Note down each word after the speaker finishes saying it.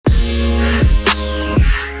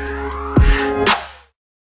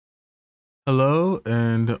Hello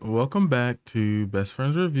and welcome back to Best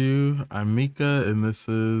Friends Review. I'm Mika and this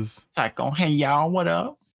is Psycho, hey y'all, what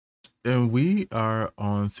up? and we are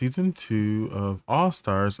on season 2 of All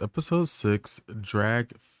Stars, episode 6,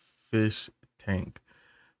 Drag Fish Tank.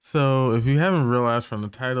 So if you haven't realized from the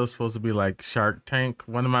title, it's supposed to be like Shark Tank,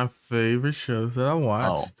 one of my favorite shows that I watch,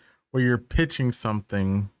 Oh, where you're pitching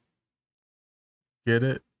something. Get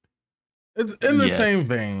it? It's in the yeah, same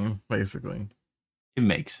vein, basically. it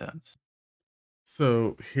makes sense.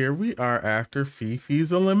 So here we are after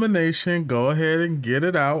Fifi's elimination. Go ahead and get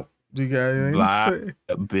it out. Do you got anything to Bye,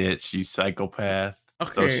 say? bitch, you psychopath,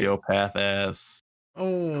 Okay. sociopath ass,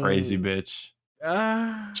 crazy Oh. bitch.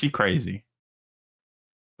 Ah. She crazy.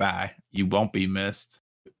 Bye. You won't be missed.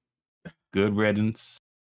 Good riddance,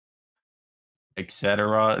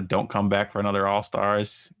 etc. Don't come back for another All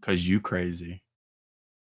Stars because you crazy.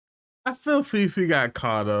 I feel Fifi got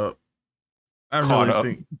caught up. I Caught really up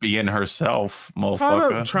think being herself, caught up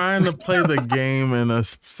motherfucker. trying to play the game in a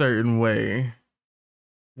certain way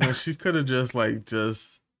when she could have just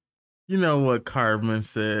you know what Carmen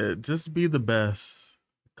said, just be the best.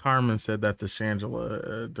 Carmen said that to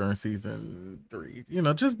Shangela during season 3. You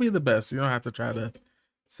know, just be the best. You don't have to try to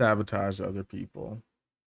sabotage other people.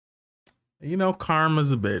 You know,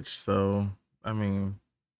 karma's a bitch, so I mean,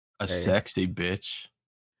 A hey, sexy bitch.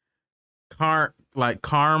 like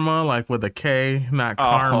karma, like with a K, not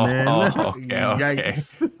Carmen. Okay, okay.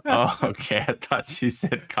 Yikes. Oh, okay. I thought she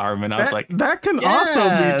said Carmen. I was that like, that can also be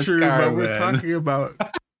yes, true, but we're Carmen. talking about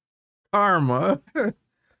karma.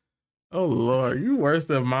 Oh Lord, you worse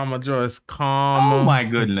than Mama Joyce. Oh Calm, my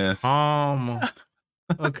goodness. calm.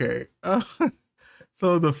 Okay.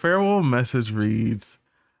 So the farewell message reads,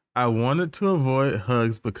 I wanted to avoid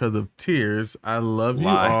hugs because of tears. I love you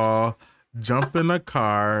Lies. all. Jump in a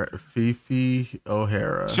car, Fifi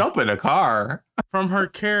O'Hara. Jump in a car. From her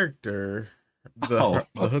character, Oh,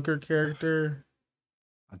 the hooker character.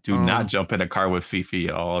 do not Um, jump in a car with Fifi,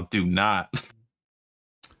 y'all. Do not.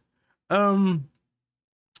 um,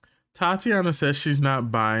 Tatiana says she's not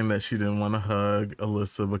buying that she didn't want to hug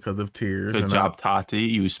Alyssa because of tears, Good and job, Tati.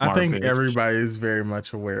 You I smart think bitch. everybody is very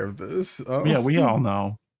much aware of this. Yeah, we all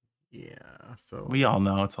know. Yeah. We So all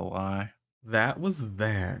know it's a lie. that was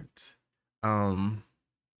that. Um,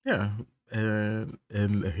 yeah,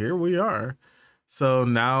 and here we are. So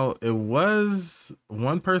now it was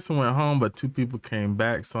one person went home, but two people came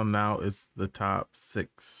back. So now it's the top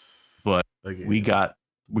 6 But we again. got,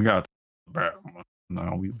 bro,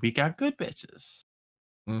 no, we got good bitches.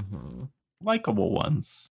 Mm-hmm. Likeable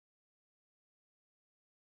ones.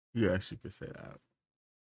 Yes, you could say that.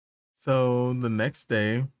 So the next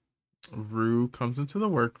day, Rue comes into the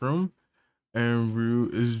workroom, and Rue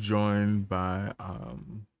is joined by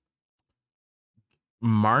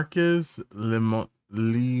Marcus Limones.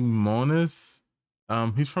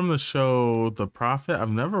 He's from the show The Prophet. I've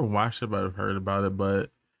never watched it, but I've heard about it. But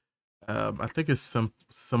I think it's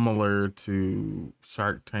similar to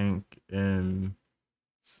Shark Tank, and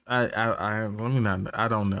let me not. I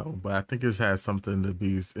don't know, but I think it has something to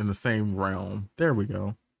be in the same realm. There we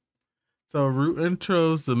go. So Root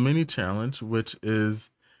intros the mini challenge, which is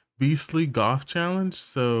Beastly Golf Challenge.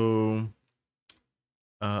 So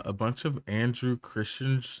a bunch of Andrew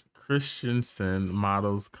Christensen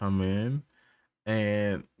models come in,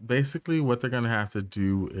 and basically what they're gonna have to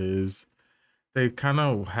do is they kind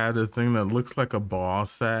of had a thing that looks like a ball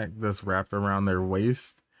sack that's wrapped around their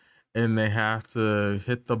waist, and they have to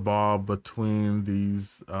hit the ball between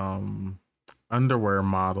these underwear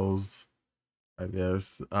models, I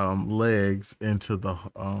guess, legs into the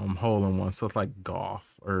hole in one. So it's like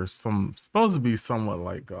golf, or supposed to be somewhat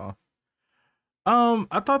like golf.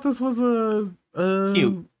 I thought this was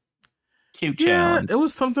Cute. Cute yeah, it challenge.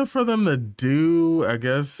 was something for them to do. I They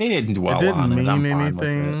guess didn't it dwell didn't on it. I'm mean fine with it.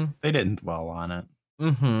 anything. They didn't dwell on it.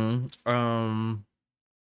 Mm-hmm.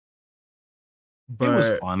 It was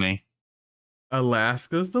But funny.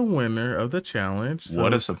 Alaska's the winner of the challenge.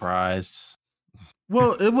 What a So, surprise.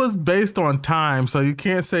 well, it was based on time, so you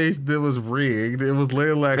can't say it was rigged. It was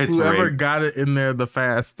literally like It's whoever rigged. got it in there the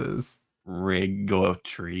fastest. Rig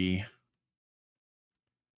tree.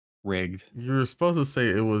 Rigged. You were supposed to say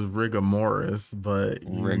it was Rigomoris, but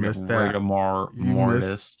you missed that. You missed.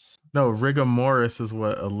 Mortis. No, Rigomoris is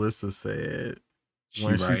what Alyssa said She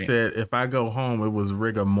when she right. said, "If I go home, it was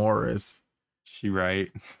Rigomoris." She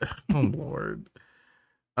right. Oh Lord.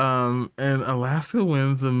 And Alaska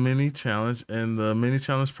wins the mini challenge, and the mini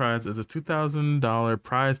challenge prize is a $2,000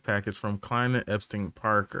 prize package from Klein and Epstein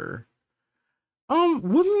Parker.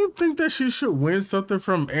 Wouldn't you think that she should win something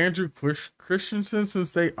from Andrew Christensen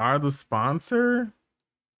since they are the sponsor?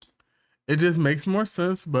 It just makes more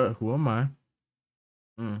sense, but who am I?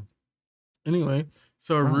 Mm. Anyway,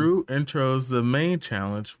 so Wrong. Rue intros the main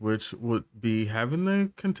challenge, which would be having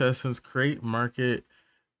the contestants create, market,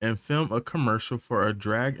 and film a commercial for a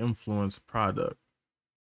drag influenced product.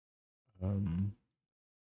 Um,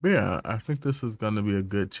 but yeah, I think this is going to be a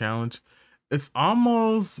good challenge. It's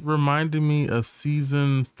almost reminding me of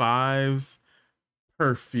season five's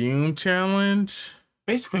perfume challenge.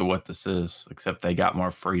 Basically what this is, except they got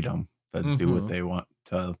more freedom to do what Mm-hmm. they want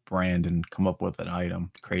to brand and come up with an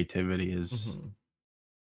item. Creativity is Mm-hmm.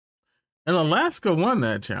 And Alaska won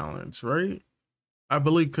that challenge, right? I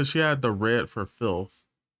believe because she had the red for filth.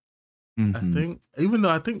 I mm-hmm. think, even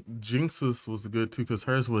though I think Jinx's was good too, because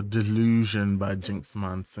hers was Delusion by Jinx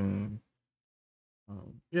Monsoon.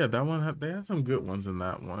 Yeah, that one they had some good ones in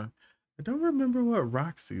that one. I don't remember what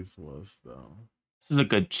Roxy's was though. This is a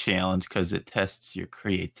good challenge because it tests your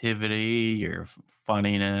creativity, your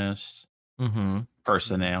funniness, Mm-hmm. Mm-hmm.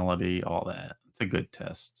 personality, all that. It's a good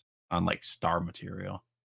test on like star material.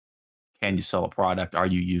 Can you sell a product? Are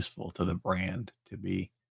you useful to the brand to be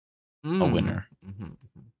a winner? Mm-hmm.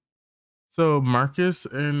 So Marcus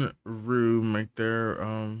and Rue make their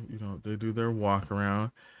they do their walk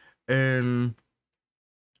around, and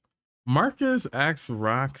Marcus asks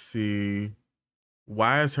Roxy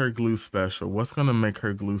why is her glue special? What's gonna make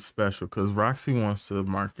her glue special? Because Roxy wants to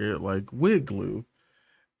market like wig glue,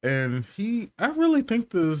 and I really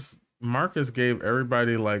think this Marcus gave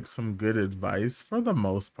everybody like some good advice for the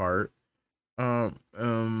most part.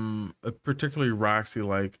 Particularly Roxy,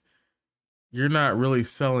 like you're not really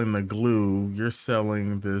selling the glue, you're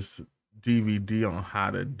selling this DVD on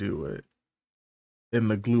how to do it, and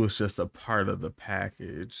the glue is just a part of the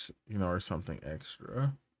package, or something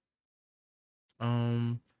extra.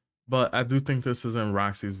 Um, but I do think this is in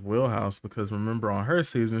Roxy's wheelhouse because remember on her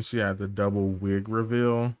season she had the double wig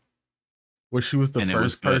reveal, where she was the And it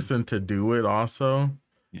was first good. person to do it. Also,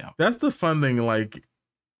 Yeah. that's the fun thing. Like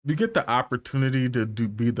you get the opportunity to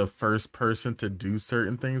be the first person to do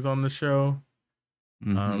certain things on the show.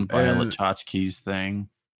 Violet And Chachki's thing.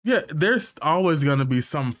 yeah, there's always gonna be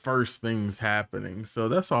some first things happening, so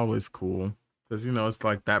that's always cool because it's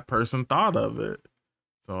like that person thought of it.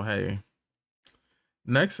 So hey.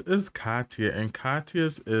 Next is Katya, and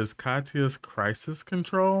Katya's crisis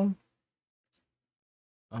control.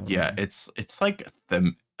 Yeah, Um, it's like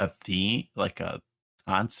a theme, like a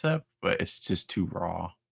concept, but it's just too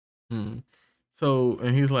raw. hmm. So,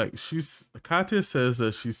 and he's like, Katya says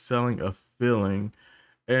that she's selling a feeling,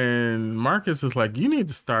 and Marcus is like, you need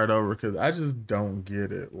to start over because I just don't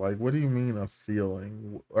get it. Like, what do you mean a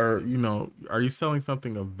feeling? Or, are you selling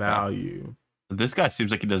something of Yeah. value? This guy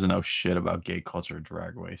seems like he doesn't know shit about gay culture or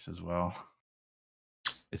drag race as well.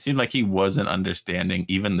 It seemed like he wasn't understanding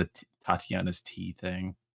even the Tatiana's tea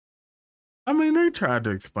thing. I mean, they tried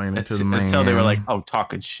to explain it to the Until they were like, man. "Oh,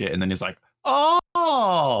 talking shit," and then he's like, "Oh,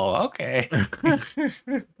 okay."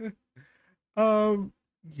 um,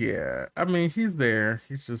 yeah. I mean, he's there.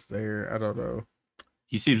 He's just there. I don't know.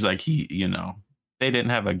 He seems like they didn't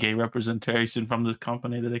have a gay representation from this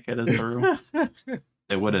company dedicated to Rue.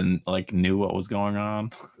 They wouldn't like knew what was going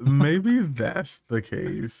on. Maybe that's the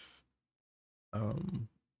case. Um,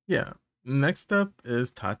 yeah. Next up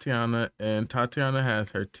is Tatiana, and Tatiana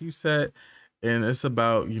has her tea set, and it's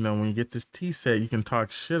about when you get this tea set, you can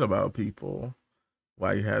talk shit about people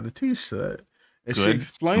while you have the tea set, and she Good,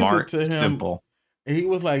 explains it smart, to him, simple. and he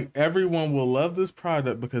was like, "Everyone will love this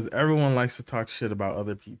product because everyone likes to talk shit about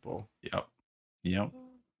other people." Yep. Yep.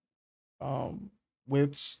 Um,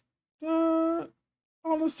 which, uh,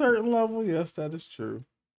 on a certain level, yes, that is true.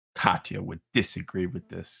 Katya would disagree with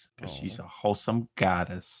this because she's Oh. a wholesome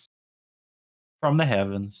goddess from the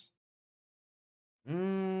heavens.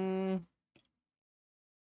 Mm,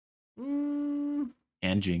 mm,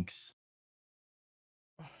 And Jinx.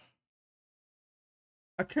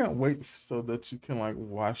 I can't wait so that you can like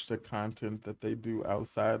watch the content that they do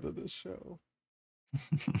outside of the show.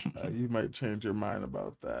 You might change your mind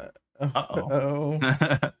about that. Uh-oh.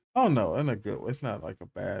 Oh, oh no, in a good way. It's not like a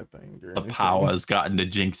bad thing or The power anything. has gotten to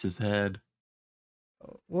Jinx's head.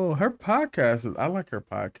 Well, her podcast I like her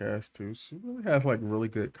podcast too. She really has like really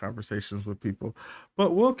good conversations with people.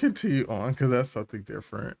 But we'll continue on because that's something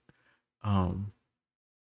different. Um,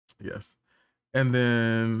 yes. And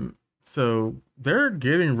then so they're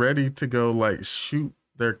getting ready to go like shoot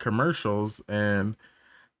their commercials, and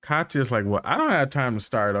Katya's like, well, I don't have time to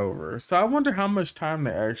start over. So I wonder how much time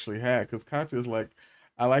they actually had, because Katya's like,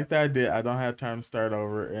 I like the idea, I don't have time to start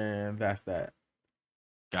over, and that's that.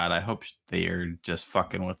 God, I hope they're just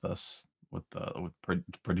fucking with us with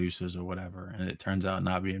producers or whatever, and it turns out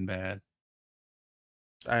not being bad.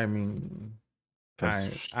 I mean,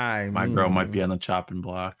 Because I my girl might be mean, on the chopping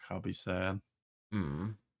block. I'll be sad.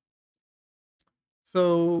 mm.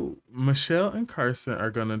 So Michelle and Carson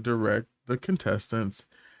are gonna direct the contestants,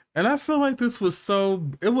 and I feel like this was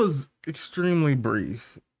it was extremely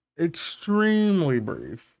brief, to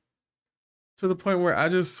the point where I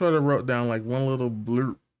just sort of wrote down like one little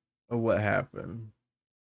blurb of what happened.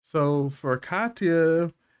 So for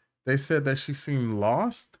Katya, they said that she seemed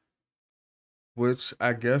lost, which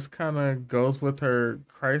I guess kind of goes with her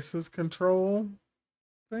crisis control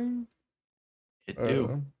thing. It do.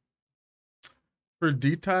 Uh, for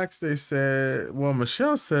Detox, they said, well,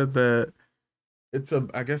 Michelle said that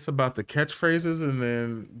I guess about the catchphrases, and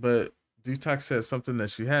then, but Detox said something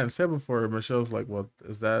that she hadn't said before. Michelle was like, well,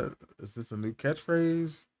 is this a new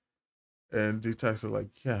catchphrase? And Detox was like,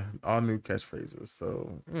 yeah, all new catchphrases.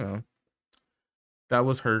 So, that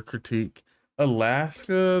was her critique.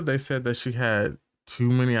 Alaska, they said that she had too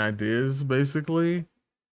many ideas, basically.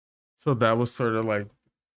 So that was sort of like,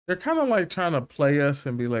 they're kind of like trying to play us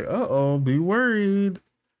and be like, oh, be worried.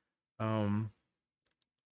 Um,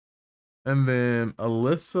 and then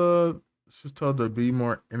Alyssa, she's told to be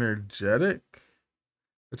more energetic,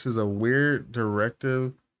 which is a weird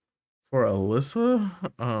directive for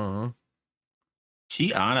Alyssa.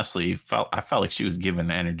 She honestly I felt like she was given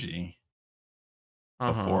energy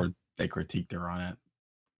Uh-huh. before they critiqued her on it.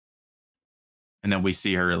 And then we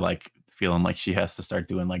see her like feeling like she has to start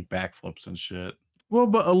doing like backflips and shit. Well,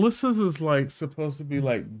 but Alyssa's is like supposed to be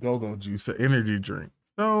like go-go juice, an energy drink.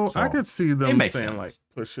 So I So could see it them makes saying like sense.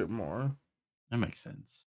 push it more. That makes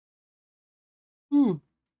sense. Hmm.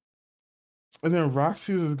 And then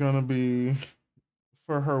Roxy's is gonna be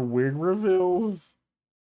for her wig reveals.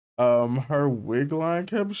 Her wig line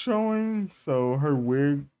kept showing. So her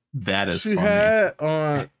wig That is she funny. had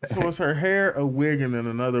on, so it's her hair, a wig, and then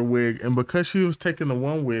another wig. And because she was taking the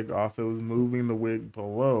one wig off, it was moving the wig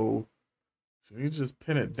below. So you just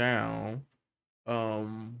pin it down.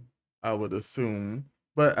 Um, I would assume.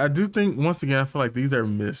 But I do think, once again, I feel like these are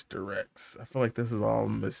misdirects. I feel like this is all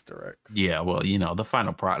misdirects. Yeah, well, the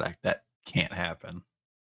final product, that can't happen.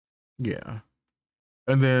 Yeah.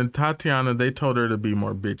 And then Tatiana, they told her to be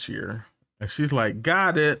more bitchier. And she's like,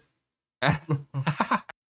 got it.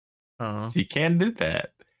 uh, She can do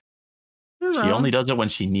that. you She only know, does it when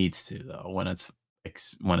she needs to, though. When it's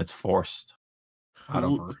forced out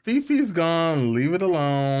of her. Fifi's gone. Leave it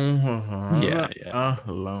alone. Yeah, yeah.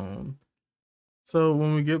 Alone. So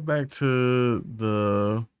when we get back to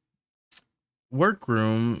the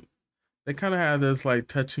workroom, they kind of have this like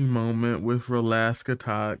touching moment with Relaska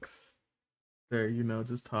Talks. They're,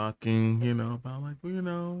 just talking, about like, well,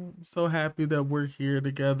 I'm so happy that we're here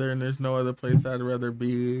together and there's no other place I'd rather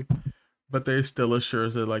be. But they still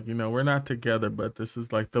assures her, like, we're not together, but this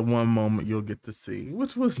is like the one moment you'll get to see,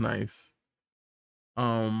 which was nice.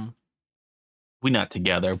 Um, We not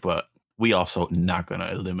together, but we also not gonna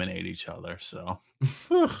eliminate each other. So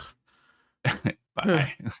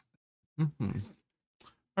bye. mhm.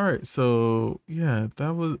 All right, so yeah,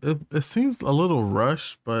 that was it. It seems a little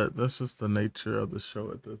rushed, but that's just the nature of the show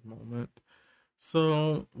at this moment.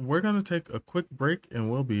 So we're gonna take a quick break, and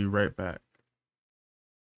we'll be right back.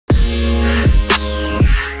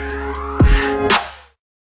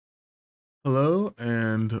 Hello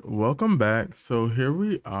and welcome back. So here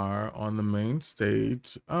we are on the main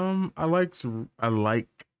stage. I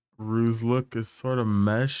like Rue's look is sort of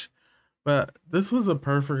mesh, but this was a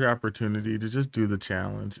perfect opportunity to just do the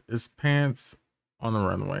challenge. It's pants on the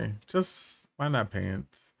runway. Just why not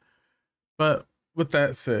pants? But with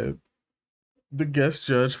that said, the guest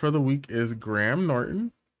judge for the week is Graham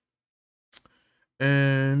Norton.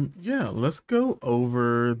 And yeah, let's go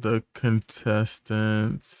over the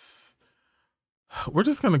contestants. We're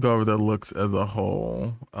just gonna go over their looks as a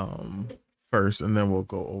whole first, and then we'll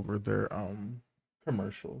go over their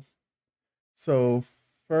commercials. So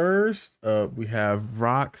first up, we have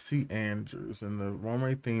Roxy Andrews, and the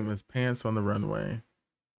runway theme is "Pants on the Runway."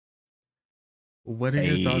 What are I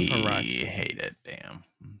your thoughts on Roxy? hate it. Damn,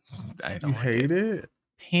 I You don't like it. hate it?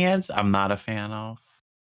 Pants, I'm not a fan of.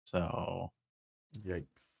 So Yikes!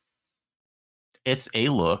 it's a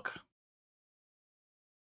look.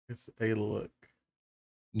 It's a look.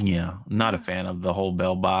 Yeah, I'm not a fan of the whole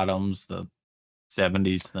bell bottoms, the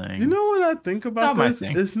 70s You thing. know what I think about Not my this?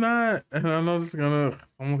 thing. It's not, and I know this is gonna,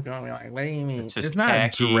 someone's gonna be like, wait a It's minute. It's just not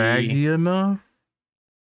tacky. draggy enough.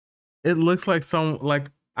 It looks like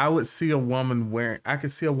I would see a woman wearing, I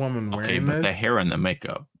could see a woman Okay, wearing but the this. hair and the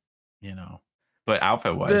makeup, you know. But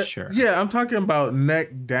outfit wise, sure. Yeah, I'm talking about neck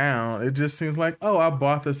down. It just seems like, oh, I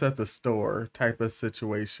bought this at the store type of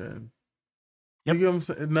situation. You Yep. get what I'm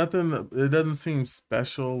saying? Nothing. It doesn't seem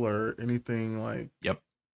special or anything Yep.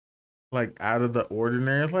 like out of the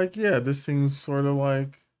ordinary. It's like, yeah, this seems sort of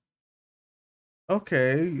like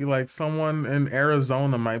okay, like someone in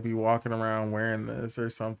Arizona might be walking around wearing this or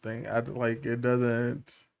something. I like it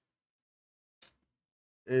doesn't.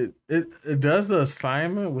 It does the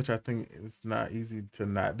assignment, which I think it's not easy to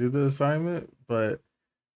not do the assignment, but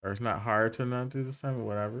or it's not hard to not do the assignment,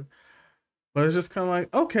 whatever. But it's just kind of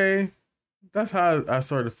like okay, that's how I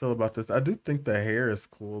sort of feel about this. I do think the hair is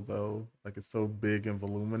cool though, like it's so big and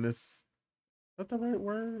voluminous. Is that the right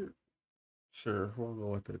word? Sure, we'll go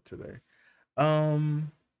with it today.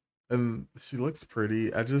 Um, and she looks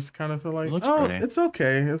pretty. I just kind of feel It like, looks oh, pretty. it's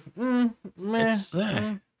okay. It's meh. It's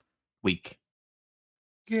weak.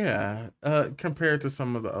 Yeah. Compared to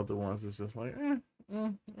some of the other ones, it's just like,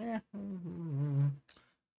 yeah.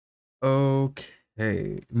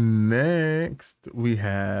 Okay. Next, we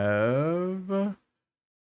have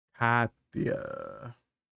Katya.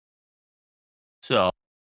 So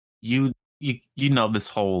you know this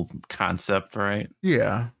whole concept, right?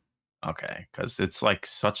 Yeah. Okay, because it's like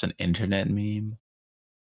such an internet meme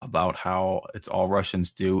about how it's all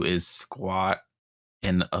Russians do is squat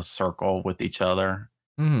in a circle with each other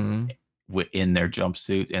Hmm. in their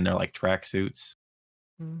jumpsuit and their like track suits.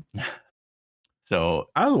 So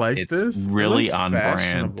I like it's this. It really looks on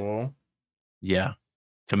brand. fashionable. Yeah.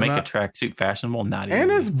 To And make a I tracksuit fashionable, not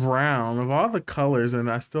and it's easy. brown of all the colors, and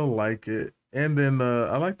I still like it. And then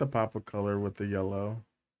I like the pop of color with the yellow.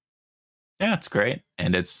 Yeah, it's great.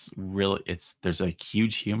 And there's a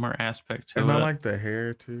huge humor aspect And to I it. like the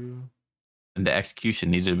hair too. And the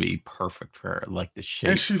execution needed to be perfect for like the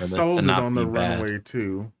And shape she for this to sold it not on the be bad. runway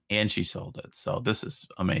too. And she sold it. So this is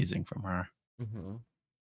amazing from her. Hmm.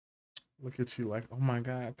 Look at you, like, oh my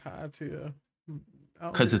God, Katya,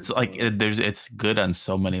 out Because here it's like doing it's good on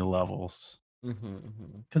so many levels. it. Hmm.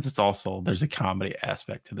 Because it's also there's a comedy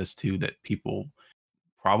aspect to this too that people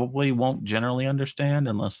probably won't generally understand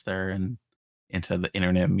unless they're into the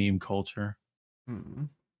internet meme culture. Hmm.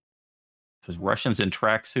 Because Russians in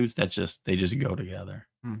tracksuits, they just go together.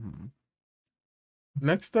 Hmm.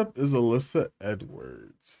 Next up is Alyssa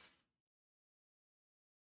Edwards.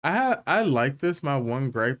 I like this. My one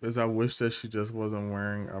gripe is I wish that she just wasn't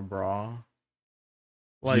wearing a bra.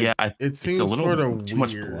 Yeah, Like it it's a seems little sort of too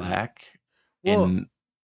much weird. black, Well, and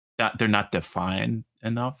they're not defined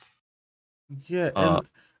enough. yeah, Uh, and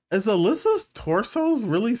is Alyssa's torso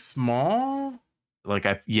really small? like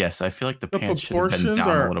I feel like the The pants should have been proportions down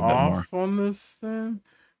a are little bit more. off on this thing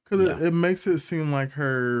because Yeah, it makes it seem like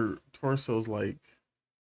her torso's like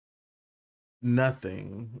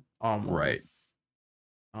nothing right.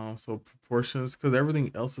 almost. So proportions because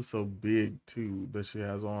everything else is so big too that she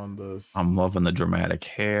has on this. I'm loving the dramatic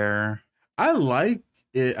hair. I like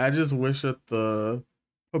it. I just wish that the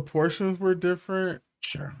proportions were different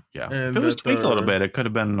Sure, yeah. If and it was that tweaked a little the bit, it could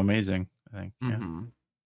have been amazing. I think. Yeah, mm-hmm.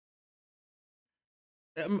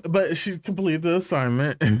 But she completed the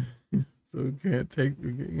assignment, so we can't take.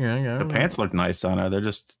 Yeah, the yeah. pants look nice on her. They're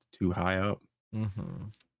just too high up, Mm-hmm.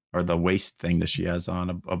 or the waist thing that she has on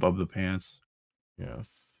above the pants.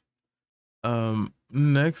 Yes.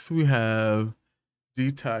 Next we have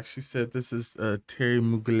Detox. She said this is a Terry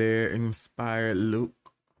Mugler inspired look.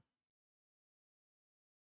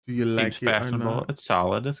 Do you Seems like it or fashionable. not? It's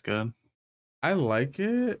solid. It's good. I like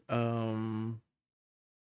it.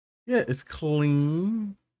 Yeah, it's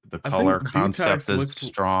clean. The I color think concept Detox is looks.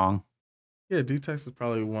 strong. Yeah, Detox is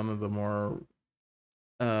probably one of the more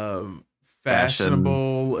Fashion.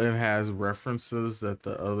 fashionable and has references that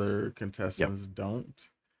the other Yep, contestants don't.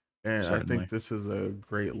 And I think certainly. this is a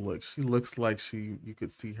great look. She looks like you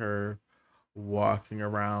could see her walking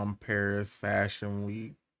around Paris Fashion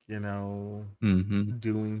Week, you know, Hmm.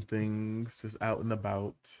 doing things just out and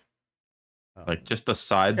about. Like Um, just the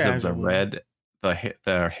sides of the Casually. red,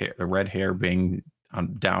 the red hair being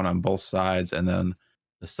down on both sides, and then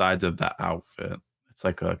the sides of the outfit. It's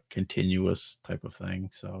like a continuous type of thing,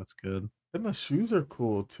 so it's good. And the shoes are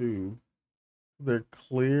cool too. They're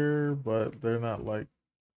clear, but they're not like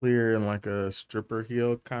clear in like a stripper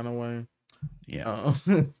heel kind of way. Yeah,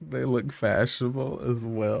 They look fashionable as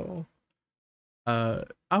well.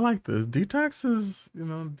 I like this. Detox is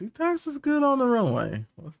good on the runway.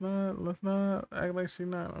 Let's not act like she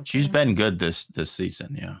not she's okay. been good this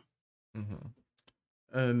season. Yeah, Hmm.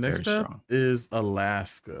 very Next up strong. is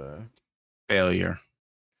Alaska. Failure.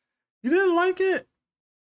 You didn't like it?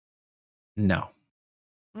 No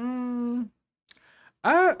Mm,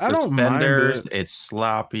 I don't mind suspenders. it. It's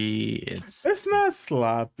sloppy. It's not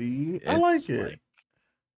sloppy. I like It's it. like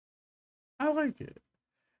I like it.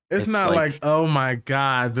 It's It's not like, like oh my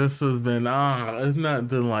god, this has been it's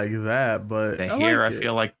nothing like that, but the I hair, like I it.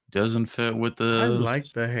 feel like doesn't fit with I like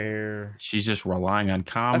this. the hair. She's just relying on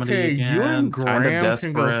comedy Okay, you and again, kind of Graham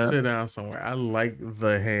can go desperate. sit down somewhere. I like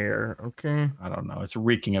the hair. Okay. I don't know. It's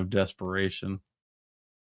reeking of desperation.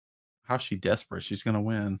 How's she desperate? She's gonna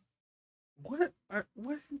win. What?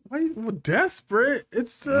 What? Why are you desperate?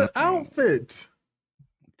 It's the Mm. outfit.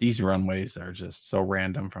 These runways are just so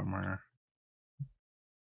random from her.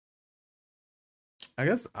 I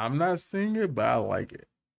guess I'm not seeing it, but I like it.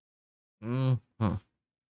 Mm-hmm.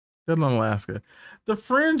 Good on Alaska. The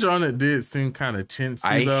fringe on it did seem kind of chintzy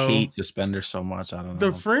I though. hate suspenders so much. I don't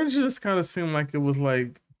The know. fringe just kind of seemed like it was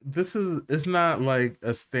like it's not like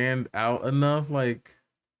a stand out enough. Like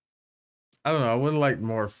I don't know. I would like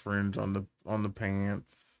more fringe on the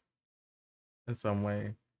pants in some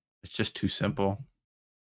way. It's just too simple.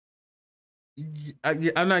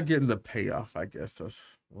 I'm not getting the payoff. I guess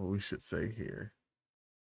that's what we should say here.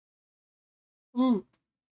 Ooh,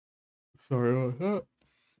 sorry about that.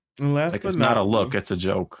 And last Like but it's not a not look, least, it's a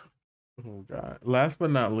joke. oh god, last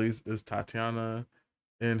but not least is Tatiana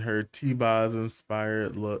in her T-Boz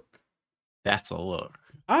inspired look. That's a look.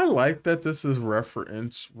 I like that this is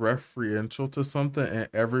referential to something, and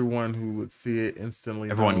everyone who would see it instantly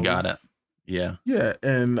Everyone got it. knows. Yeah. Yeah,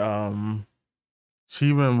 and she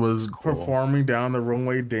even It's was cool. performing down the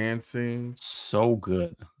runway dancing. So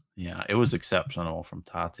good. Yeah, it was exceptional from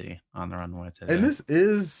Tati on the runway And today. this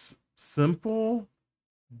is simple,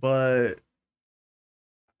 but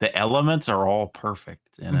The elements are all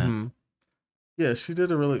perfect in it. mhm. Yeah, she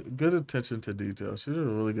did a really good attention to detail. She did a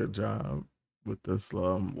really good job with this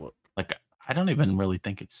look. Like I don't even really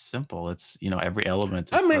think it's simple. It's every element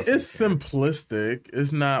is I mean, it's perfect here. simplistic.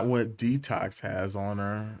 It's not what Detox has on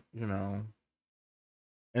her.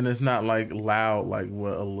 And it's not like loud like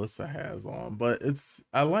what Alyssa has on, but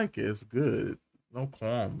I like it. It's good. No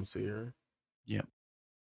qualms here. Yep.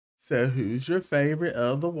 So who's your favorite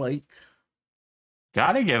of the week?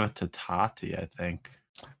 Gotta give it to Tati, I think.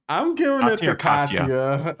 I'm giving it Tati to or Katya?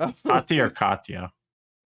 Katya. Tati or Katya?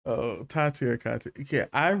 Oh, Tati or Katya. Yeah,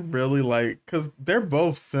 I really like because they're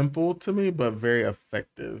both simple to me, but very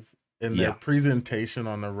effective. And their Yeah. presentation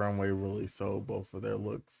on the runway really sold both of their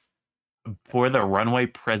looks. For the runway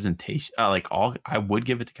presentation, I would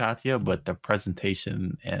give it to Katya, but the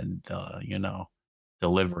presentation and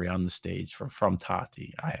delivery on the stage from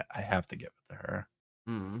Tati, I have to give it to her.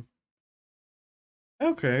 Mm.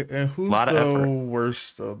 Okay, and A who's lot of the effort.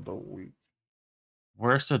 worst of the week?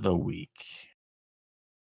 Worst of the week.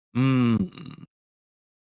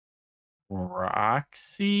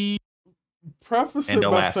 Roxy Preface and it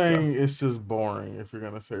by Alaska. saying it's just boring if you're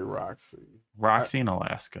gonna say Roxy. Roxy and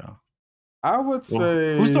Alaska. I would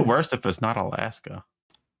Well, who's the say worst if it's not Alaska?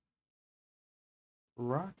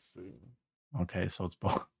 Roxy. Okay, so it's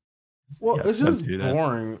both. Well, Yes, it's so just do that.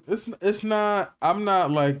 boring. It's not. I'm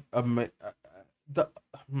not like the.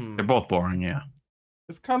 They're both boring, yeah.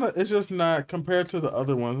 It's just not compared to the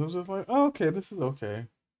other ones. It's just like, oh, okay, this is okay.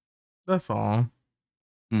 That's all.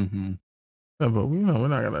 Mm-hmm. Yeah, but we're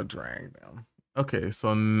not gonna drag them. Okay,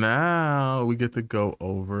 so now we get to go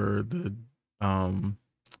over um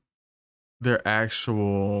their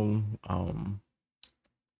actual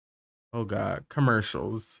oh god,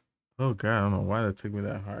 commercials. Oh god, I don't know why that took me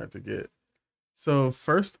that hard to get. So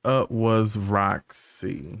first up was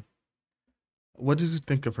Roxy. What did you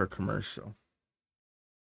think of her commercial?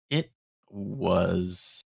 It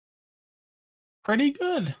was pretty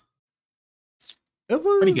good. It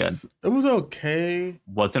Pretty good. was okay.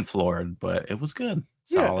 Wasn't floored, but it was good.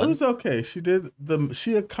 Yeah, it Solid. was okay.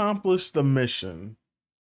 She accomplished the mission,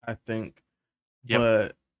 I think. Yep.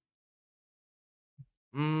 But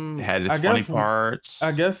It had its I funny guess parts.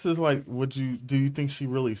 is like, do you think she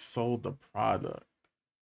really sold the product?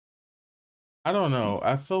 I don't I know.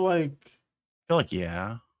 I feel like feel like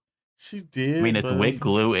yeah. she I mean, did, it's but it wig was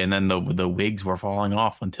glue, and then the wigs were falling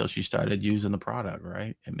off until she started using the product,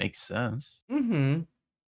 right? It makes sense. mm-hmm.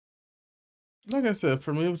 Like I said,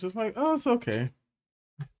 for me, it was just like, oh, it's okay.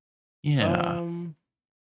 Yeah. Um,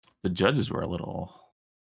 The judges were a little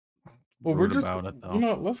well, rude about it,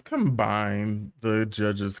 though. let's combine the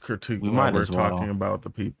judge's critique We while might we're as talking well. about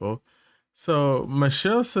the people. So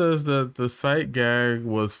Michelle says that the sight gag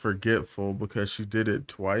was forgetful because she did it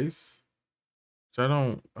twice. Which I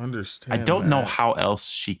don't I understand don't know that. how else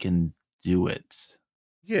she can do it.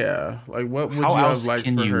 Yeah, like what would How you have else liked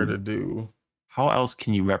can for her you to do? how else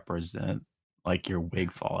can you represent like your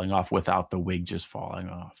wig falling off without the wig just falling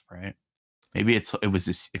off, right? Maybe if it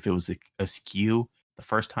was askew the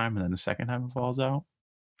first time and then the second time it falls out.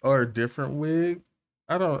 Or a different wig?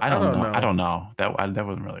 I I don't don't know. I know. don't know. That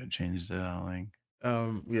wasn't really changed it, I don't think.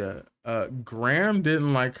 Yeah. Graham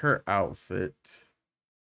didn't like her outfit.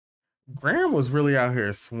 Graham was really out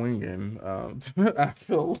here swinging. I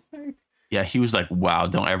feel like Yeah, he was like, "Wow,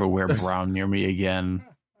 don't ever wear brown near me again."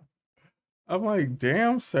 I'm like,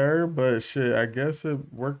 damn, sir, but shit, I guess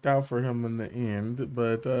it worked out for him in the end.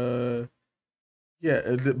 But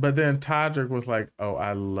yeah, but then Todrick was like, oh,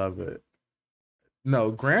 I love it.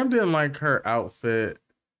 No, Graham didn't like her outfit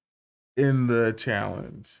in the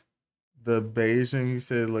challenge. The Bayesian, he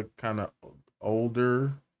said, looked kind of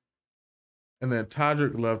older. And then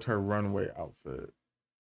Todrick loved her runway outfit.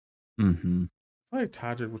 Mm-hmm. I feel like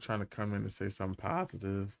Todrick was trying to come in and say something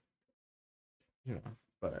positive, you know,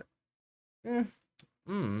 but eh,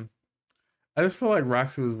 mm. I just feel like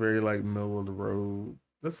Roxy was very like middle of the road.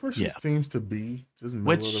 That's where she Yeah, seems to be, just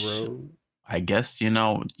middle of the which road. I guess you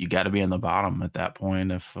got to be in the bottom at that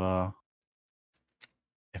point if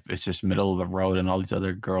it's just middle of the road and all these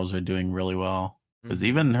other girls are doing really well. Because Mm-hmm.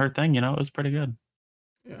 even her thing, it was pretty good.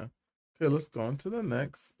 Yeah. Okay, let's go on to the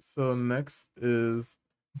next. So next is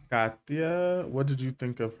Katya. What did you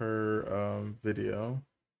think of her video?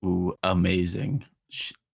 Ooh, amazing.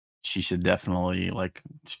 She should definitely like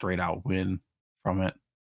straight out win from it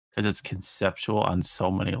because it's conceptual on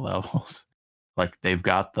so many levels. Like they've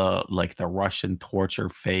got the Russian torture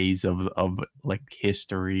phase of like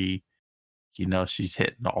history. She's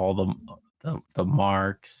hitting all the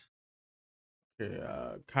marks.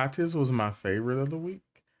 Okay, Katya's was my favorite of the week,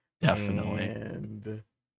 Definitely. and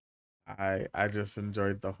I just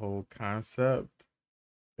enjoyed the whole concept.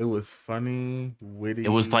 It was funny, It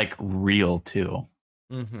was witty. like real too.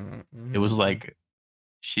 Mm-hmm, It was mm-hmm. like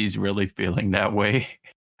she's really feeling that way.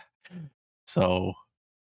 So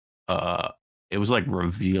uh it was like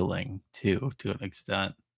revealing too to an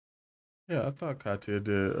extent. Yeah, I thought Katya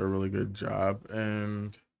did a really good job,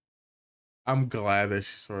 and I'm glad that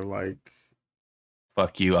she sort of like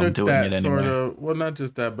Fuck you, I'm took doing it that sort anyway. of, well, not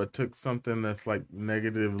just that, but took something that's like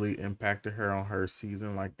negatively impacted her on her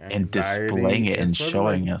season, like And displaying anxiety, it and and sort of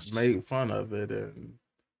like showing us. made fun of it and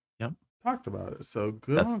Yep. talked about it. So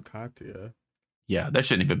good That's on Katya. Yeah, there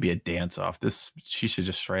shouldn't even be a dance off. She should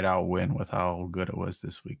just straight out win with how good it was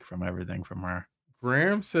this week from everything from her.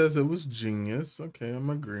 Graham says it was genius. Okay, I'm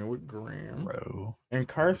agreeing with Graham. Bro. And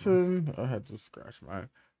Bro. Carson, I had to scratch my.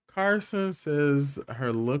 Carson says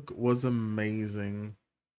her look was amazing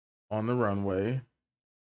on the runway.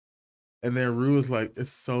 And then Rue is like,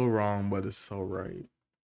 it's so wrong, but it's so right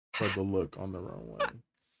for the look on the runway.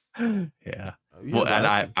 Yeah. Yeah, Well, and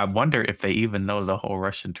but I wonder if they even know the whole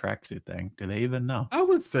Russian tracksuit thing. Do they even know? I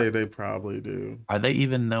would say they probably do. Are they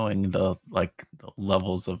even knowing the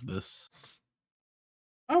levels of this?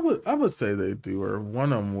 I would say they do, or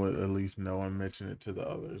one of them would at least know and mention it to the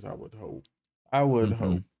others. I would hope. I would Hmm.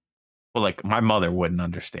 hope. Well, like my mother wouldn't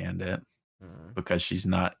understand it Mm, because she's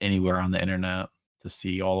not anywhere on the internet to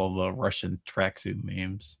see all of the Russian tracksuit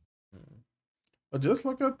memes. mm. But just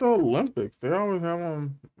look at the Olympics. They always have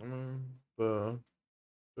them. I mean, they're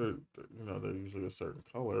usually a certain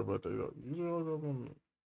color, but they don't usually always have them.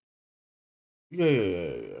 Yeah, yeah, yeah,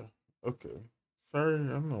 yeah, yeah. Okay. Sorry, I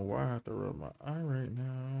don't know why I have to rub my eye right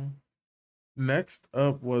now. Next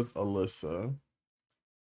up was Alyssa.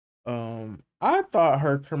 I thought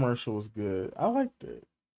her commercial was good. I liked it.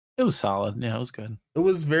 It was solid. Yeah, it was good. It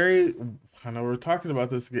was very, I know we're talking about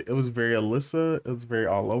this again. It was very Alyssa. It was very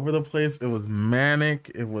all over the place. It was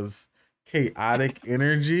manic. It was chaotic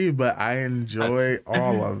energy, but I That's enjoy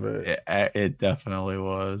all of it. it definitely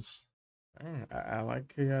was. I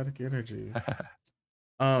like chaotic energy.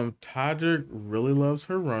 Todrick really loves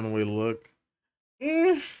her runway look.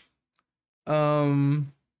 Eh.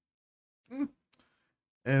 Um, mm.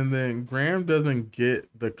 and then Graham doesn't get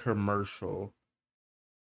the commercial.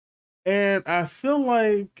 And I feel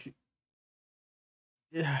like,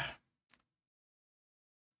 yeah,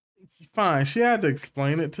 fine. She had to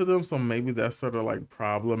explain it to them, so maybe that's sort of like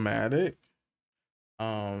problematic.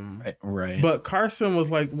 Right. But Carson was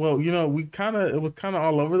like, well, it was kind of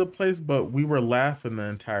all over the place, but we were laughing the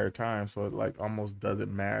entire time, so it like almost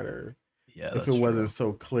doesn't matter Yeah, if it that's true. wasn't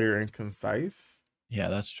so clear and concise. Yeah,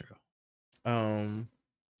 that's true. Um,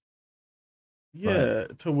 But yeah,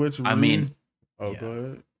 to which I Rue, mean, oh, go yeah.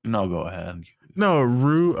 ahead. No, go ahead. No,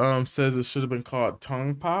 Rue says it should have been called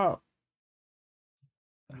tongue pop,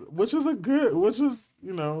 which is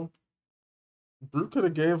Rue could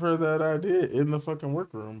have gave her that idea in the fucking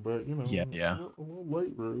workroom, but Yeah, yeah. a little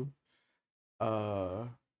late, Rue. Uh,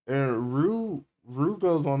 and Rue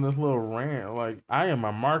goes on this little rant like, "I am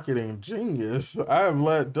a marketing genius. I have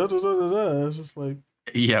let da da da da da." It's just like,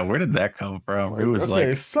 Yeah, where did that come from? It Like, was okay,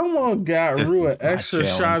 like, someone got this Rue is an my extra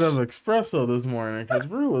shot of challenge. espresso this morning because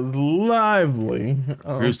Rue was lively.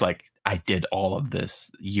 Rue's like, I did all of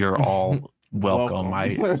this. You're all welcome. Welcome.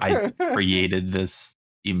 I created this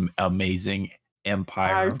amazing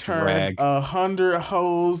empire I of turned drag. 100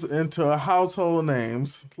 hoes into household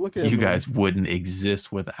names. Look at You me. guys wouldn't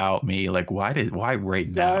exist without me. Like, why right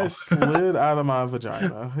You now? guys slid out of my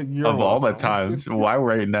vagina. You're Of all the welcome. times, why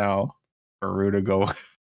right now for Rue to go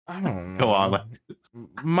I don't go on know. like this?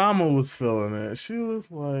 Mama was feeling it. She was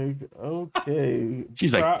like, okay,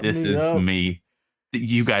 She's like, prop this me is up. me.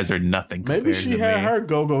 You guys are nothing Maybe compared she to had me. her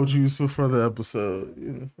go-go juice before the episode.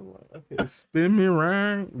 You know, so like, okay, spin me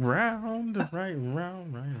round, right, round.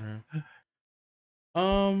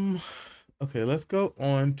 Okay, let's go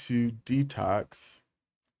on to Detox.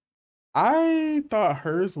 I thought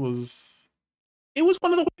hers was It was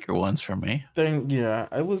one of the weaker ones for me. yeah,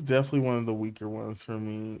 it was definitely one of the weaker ones for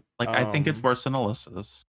me. Like, I think it's worse than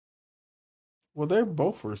Alyssa's. Well, they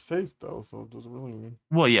both were safe though, so it doesn't really.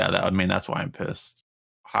 Well, yeah, I mean, that's why I'm pissed.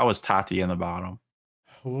 How is Tati in the bottom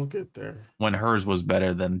We'll get there. when hers was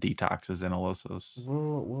better than Detox's and Alyssa's?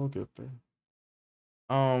 We'll get there.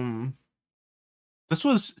 Um, This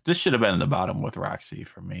should have been in the bottom with Roxy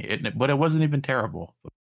for me, but it wasn't even terrible.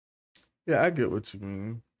 yeah, I get what you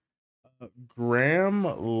mean. Graham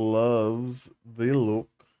loves the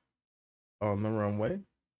look on the runway.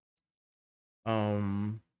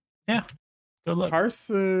 Yeah, good luck.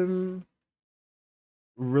 Carson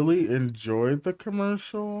really enjoyed the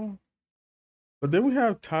commercial, but then we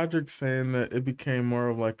have Todrick saying that it became more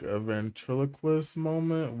of like a ventriloquist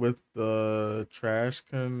moment with the trash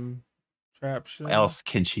How contraption. else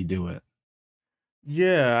can she do it?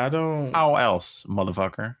 Yeah, I don't. How else,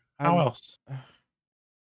 motherfucker? How I else?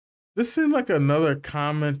 this seemed like another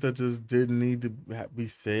comment that just didn't need to be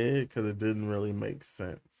said because it didn't really make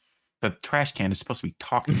sense. The trash can is supposed to be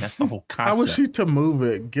talking. That's the whole How was concept. she to move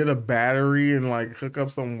it? Get a battery and like hook up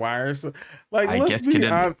some wires? Like, I let's guess get be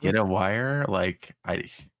in, honest. get a wire. Like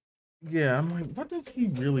Yeah, I'm like, what does he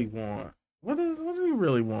really want? What does he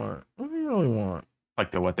really want? What do he really want? like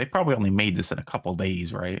the what? They probably only made this in a couple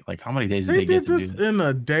days, right? Like how many days did They they get did to do this this? in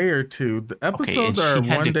a day or two. The Okay, and episodes are she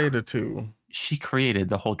had 1 day to. to 2. She created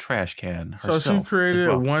the whole trash can So she herself as created it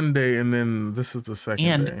well. 1 day, and then this is the second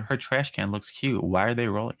And day. her trash can looks cute. Why are they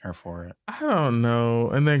rolling her for it? I don't know.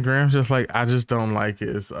 And then Graham's just like, I just don't like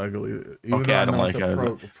it. It's ugly. Even Okay, though I I don't know it's like a it.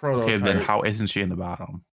 Okay, then prototype. how isn't she in the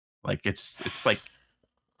bottom? Like it's like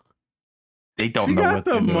they don't She know got what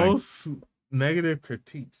the they're doing, most negative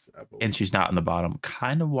critiques, I and believe. she's not in the bottom.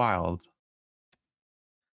 Kind of wild.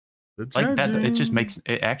 The Like that, it just judging. makes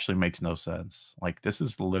it actually makes no sense. Like this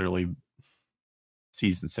is literally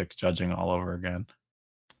season 6 judging all over again,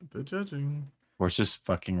 The judging. where it's just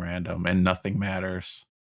fucking random and nothing matters.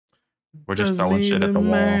 We're just Doesn't throwing shit at the even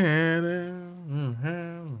wall. matter.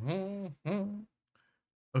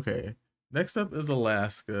 Okay. Next up is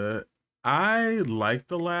Alaska. I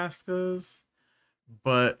liked Alaska's,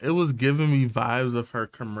 but it was giving me vibes of her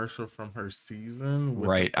commercial from her season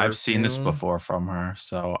with the Right. I've seen this perfume. before from her,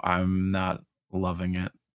 so I'm not loving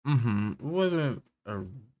it. It wasn't a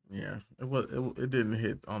yeah, it didn't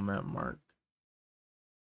hit on that mark.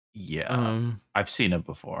 Yeah. Um I've seen it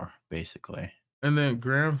before, basically. and then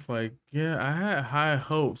Graham's like, yeah, I had high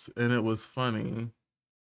hopes and it was funny.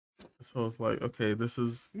 So it's like, okay, this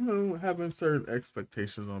is, having certain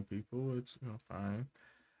expectations on people, which, fine.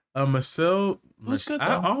 It was good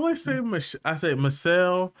I though. always say I say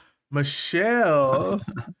Michelle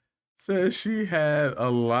says she had a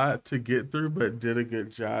lot to get through, but did a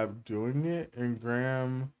good job doing it. And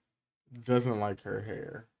Graham doesn't like her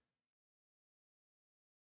hair.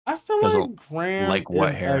 I feel Doesn't like Graham like what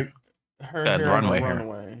is hair? her The hair on the runway hair.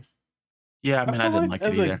 runway. Yeah, I I mean I feel didn't like like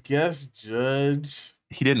it as a either. guest judge,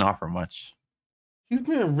 He didn't offer much. he's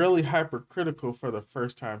been really hypercritical for the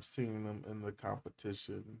first time seeing them in the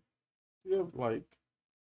competition. Yeah, like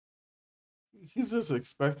he's just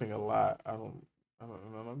expecting a lot. I don't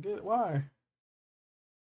get it. Why?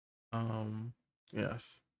 Um,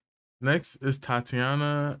 yes. Next is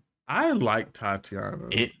Tatiana. I like Tatiana,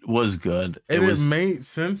 It was good. It and it was made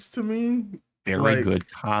sense to me. very Like good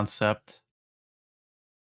concept.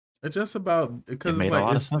 it's just about It because it's made a like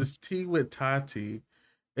lot of it's sense. tea with Tati,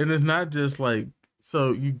 and it's not just like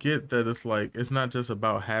so you get that it's like it's not just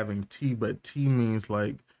about having tea, but tea means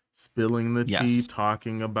like spilling the tea, Yes.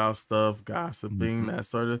 talking about stuff, gossiping, Mhm. that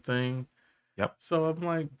sort of thing. Yep. So I'm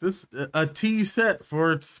like, this a tea set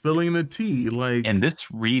for spilling the tea. And Like, this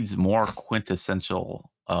reads more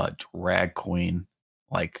quintessential drag queen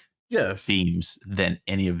like yes, themes than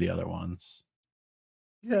any of the other ones.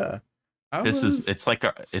 yeah. I This is was,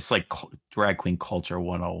 it's like drag queen culture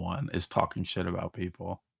 101 is talking shit about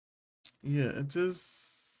people. yeah, it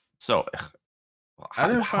just, So I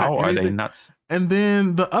didn't find how are they anything. nuts? And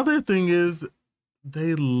then the other thing is,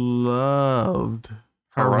 they loved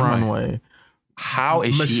Her her runway. runway. How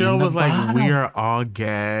is she in Michelle the was like, "We bottom? are all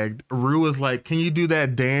gagged." Rue was like, "Can you do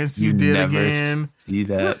that dance you You did never again?" see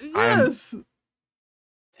that. Yes.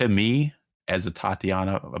 To me, as a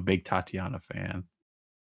big Tatiana fan,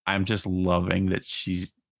 I'm just loving that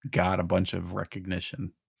she's got a bunch of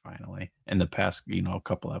recognition finally in the past,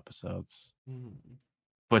 couple episodes.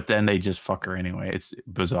 But then they just fuck her anyway. It's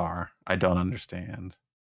bizarre. I don't understand.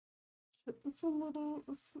 It's a little,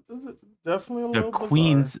 it's definitely a The little bizarre.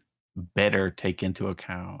 queens better take into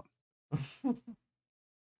account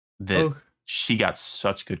that Oh, she got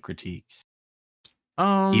such good critiques.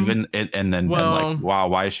 um, Even and then been like, well, wow,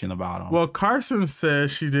 why is she in the bottom? well, Carson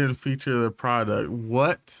says she didn't feature the product.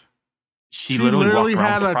 What? She She literally walked literally around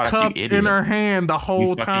with had the a product, you cup in idiot. her hand the You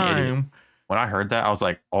whole fucking idiot. time. When I heard that, I was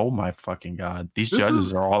like, oh my fucking God. These This is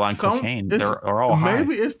judges are all on cocaine. it's They're all high.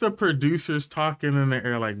 maybe it's the producers talking in the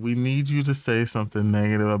air like, we need you to say something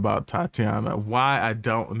negative about Tatiana. Why, I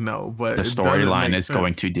don't know, but The it doesn't storyline make is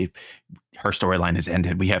going sense. too deep. Her storyline is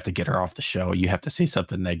ended. We have to get her off the show. You have to say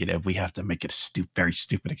something negative. We have to make it a very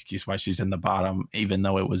stupid excuse why she's in the bottom, even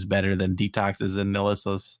though it was better than Detox's and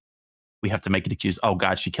Melissa's. We have to make an excuse. Oh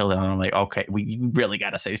God, she killed it. And I'm like, okay, we really got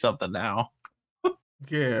to say something now.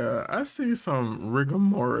 Yeah, I see some rigor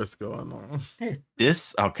mortis going on.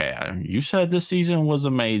 You said this season was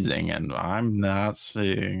amazing, and I'm not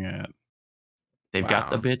seeing it. They've got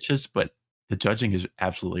the Wow. bitches, but the judging is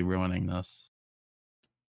absolutely ruining this.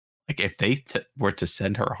 Like, if they were to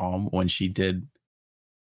send her home when she did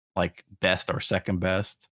like best or second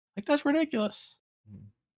best, like, that's ridiculous.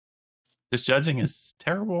 This judging is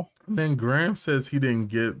terrible. And then Graham says he didn't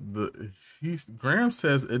get Graham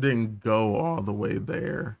says it didn't go all the way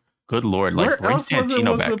there. Good Lord. Like, Where bring else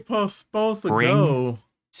Santino was back. it supposed to Bring go?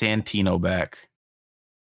 Santino back.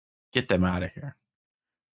 Get them out of here.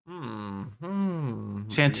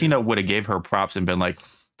 Santino would have gave her props and been like,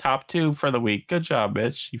 top 2 for the week. Good job,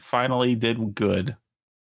 bitch. You finally did good.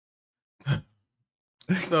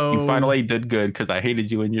 So you finally did good because I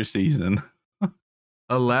hated you in your season.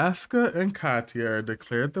 Alaska and Katya are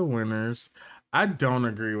declared the winners. I don't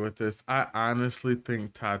agree with this. I honestly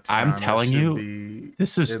think Tatiana I'm telling should you, be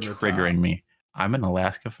this is in the triggering top. me. I'm an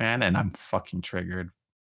Alaska fan and I'm fucking triggered.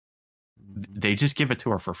 They just give it to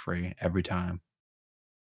her for free every time.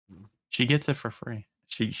 She gets it for free.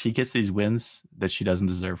 She gets these wins that she doesn't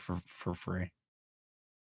deserve for free.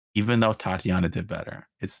 Even though Tatiana did better.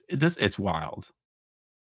 It's wild.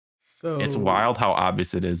 So It's wild how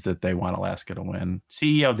obvious it is that they want Alaska to win.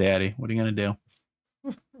 CEO daddy, what are you gonna do?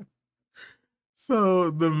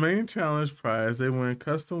 So the main challenge prize, they win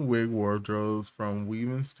custom wig wardrobes from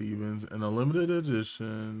Weave & Stevens and a limited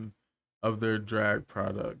edition of their drag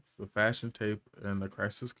products, the fashion tape and the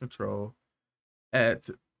crisis control at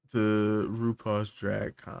the RuPaul's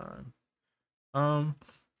Drag Con.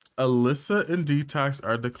 Alyssa and Detox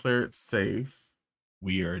are declared safe.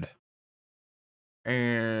 Weird.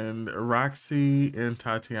 And Roxy and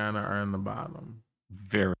Tatiana are in the bottom.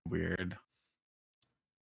 Very weird.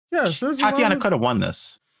 Yes, there's Tatiana could have won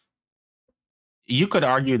this. You could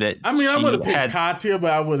argue that. I mean, I would have picked Katya,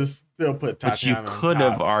 but I would have still put Tatiana. But you could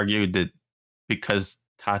have argued that because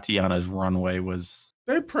Tatiana's runway was.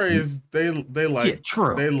 They praised. They like. Yeah,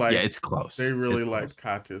 true. They like. Yeah, it's close. They really like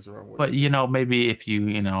Katya's runway. But maybe if you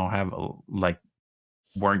have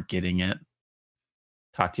weren't getting it,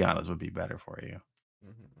 Tatiana's would be better for you.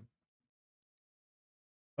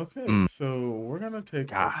 Okay, so we're gonna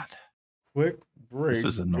take a quick break. This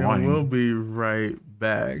is annoying. And we'll be right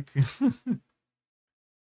back.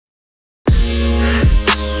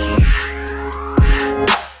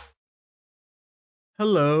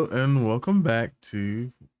 Hello and welcome back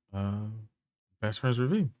to Best Friends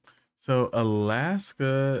Review. So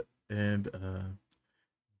Alaska and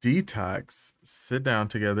Detox sit down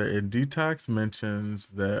together, and Detox mentions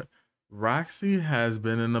that Roxy has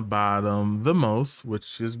been in the bottom the most, which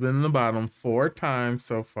she's been in the bottom 4 times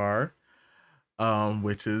so far,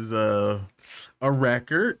 which is a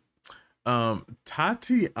record.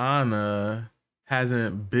 Tatiana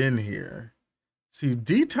hasn't been here. See,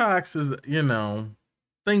 Detox is,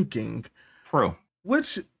 thinking. True.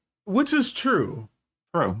 Which is true.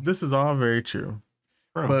 True. This is all very true.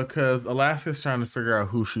 True. Because Alaska's trying to figure out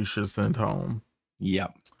who she should send home.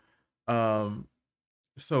 Yep.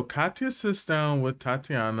 So Katya sits down with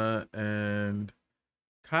Tatiana, and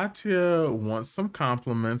Katya wants some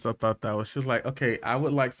compliments. I thought that was she's like, okay, I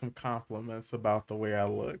would like some compliments about the way I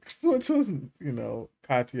look, which was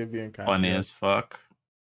Katya being Funny Katya. as fuck.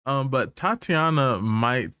 But Tatiana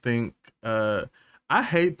might think I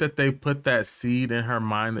hate that they put that seed in her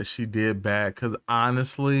mind that she did bad because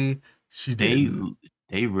honestly, she They didn't.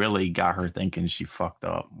 they really got her thinking she fucked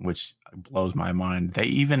up, which blows my mind. They're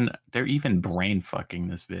even brain fucking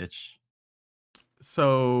this bitch.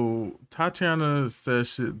 So Tatiana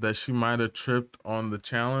says that she might have tripped on the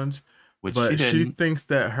challenge, Which she but she didn't. thinks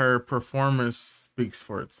that her performance speaks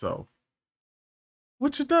for itself,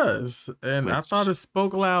 which it does. And I thought Which it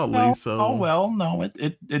spoke loudly. no, oh So well, no,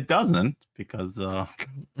 it doesn't because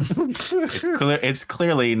it's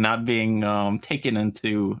clearly not being taken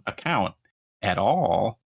into account at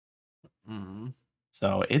all. mm.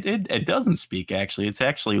 So it doesn't speak actually. It's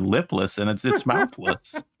actually lipless and it's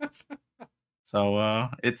mouthless. So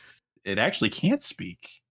it actually can't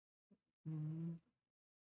speak.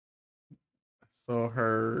 So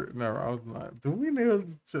her no, I was not. Do we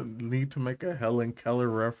need to make a Helen Keller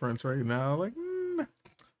reference right now? Like,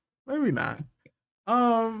 maybe not.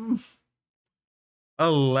 Um,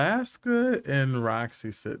 Alaska and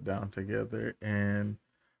Roxy sit down together, and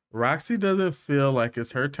Roxy doesn't feel like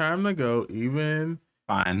it's her time to go,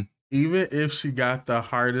 Fine. even if she got the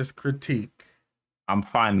hardest critique. I'm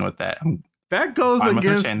fine with that. I'm That goes fine with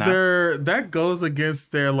her saying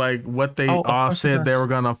against that. their like what they Oh, of all course it said they were does.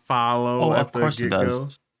 gonna follow Oh, at of the course it get go.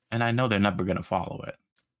 does. And I know they're never gonna follow it.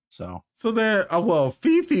 So So then, well,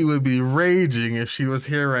 Fifi would be raging if she was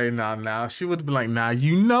here right now. Now she would be like, "Now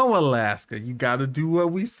Alaska, you got to do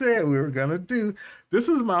what we said we were gonna do." This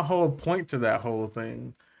is my whole point to that whole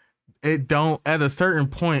thing. It don't at a certain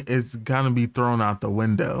point, it's gonna be thrown out the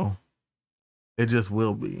window. It just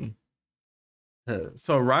will be.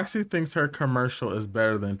 So Roxy thinks her commercial is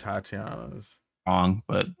better than Tatiana's. wrong,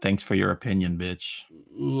 but thanks for your opinion, bitch.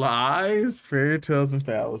 Lies, fairy tales, and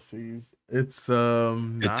fallacies. It's It's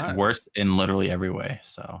not. worse in literally every way.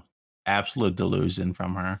 So absolute delusion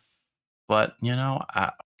from her. But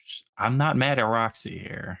I'm not mad at Roxy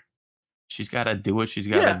here. She's got to do what she's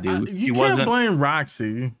got to Yeah, do. you can't blame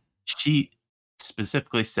Roxy. She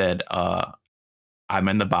specifically said, I'm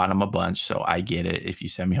in the bottom a bunch, so I get it. If you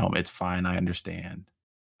send me home, it's fine. I understand.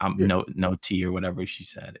 Yeah, No tea or whatever she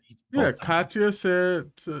said. yeah. Both times.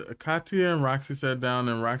 Katya and Roxy sat down,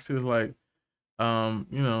 and Roxy was like,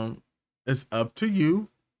 it's up to you.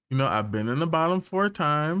 I've been in the bottom 4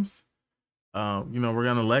 times. We're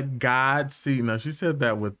gonna let God see. No, she said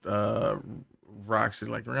that with Roxy,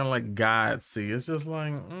 like we're gonna let God see. It's just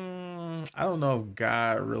like, I don't know if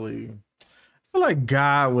God really. I feel like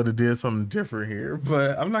God would have did something different here,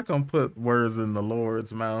 but I'm not gonna put words in the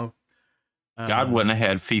Lord's mouth. God Uh, wouldn't have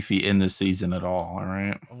had Fifi in this season at all. All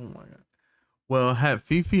right. oh my god. Well, had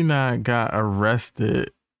Fifi not got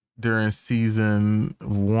arrested during season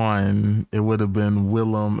 1, it would have been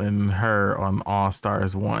Willem and her on All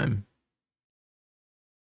Stars 1.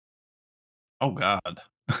 Oh God.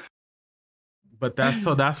 But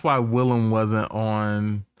that's why Willem wasn't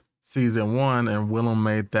on season 1, and Willem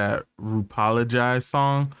made that RuPaul's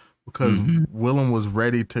song because Mhm. Willem was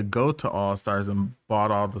ready to go to All Stars and bought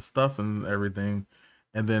all the stuff and everything,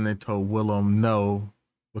 and then they told Willem no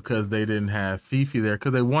because they didn't have Fifi there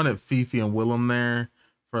because they wanted Fifi and Willem there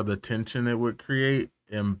for the tension it would create.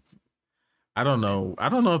 And I don't know. I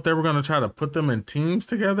don't know if they were gonna try to put them in teams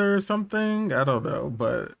together or something. I don't know,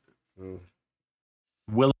 but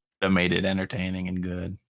Will have made it entertaining and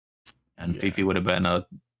good, and yeah. Fifi would have been a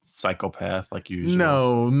psychopath like usual.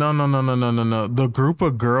 No, no, no, no, no, no, no, no. The group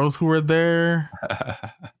of girls who were there,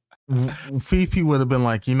 Fifi would have been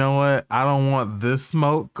like, you know what? I don't want this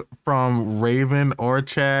smoke from Raven or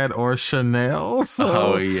Chad or Chanel. Oh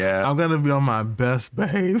So yeah. I'm gonna be on my best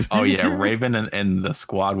behavior. Oh yeah. Raven and the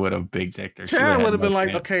squad would have big dicked her. She would Chad would have have no been like,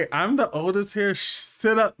 chance. okay, I'm the oldest here.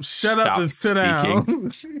 Sit up, shut up, Stop and sit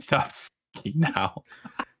speaking. down. Stop speaking now.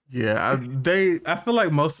 Yeah, I feel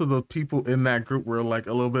like most of the people in that group were like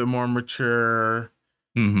a little bit more mature,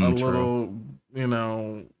 a True. little,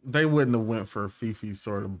 they wouldn't have went for Fifi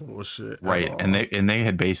sort of bullshit at Right. And all. they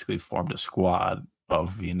had basically formed a squad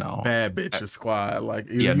of, Bad bitches squad. Like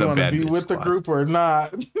either yeah, you the want to bad be bitch with the squad. group or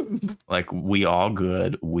not. Like we all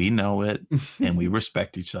good. We know it and we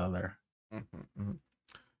respect each other.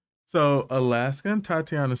 So Alaska and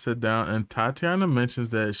Tatiana sit down, and Tatiana mentions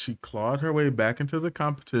that she clawed her way back into the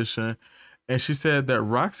competition, and she said that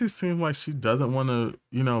Roxy seems like she doesn't want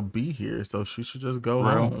to, be here, so she should just go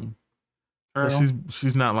True. home. That True.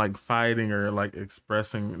 she's not like fighting or like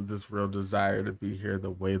expressing this real desire to be here the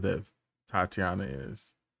way that Tatiana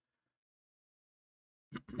is.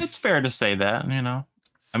 It's fair to say that.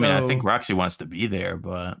 I mean, I think So, Roxy wants to be there,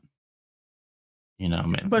 but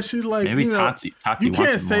but she's like, maybe Tati you wants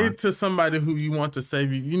can't it say more. to somebody who you want to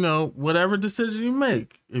save you, whatever decision you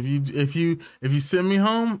make. If you send me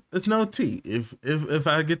home, it's no tea. If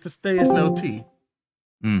I get to stay, it's no tea.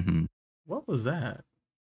 Mm-hmm. What was that?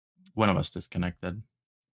 One of us disconnected.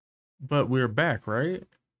 But we're back, right?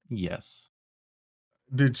 Yes.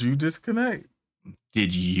 Did you disconnect?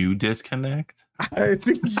 Did you disconnect? I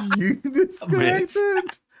think you Bitch.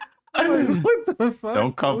 disconnected. I'm like, what the fuck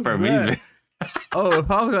Don't come was for me, that? bitch. Oh,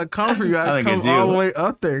 if I was gonna come for you, I I'd think come it's all the you. way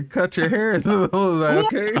up there and cut your hair. So I was like,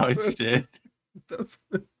 okay. Oh So shit. that's,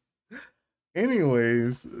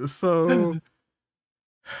 anyways, so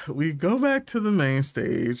we go back to the main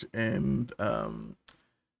stage, and the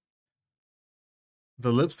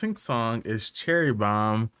lip sync song is "Cherry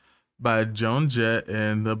Bomb" by Joan Jett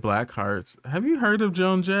and the Black Hearts. Have you heard of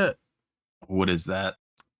Joan Jett? What is that?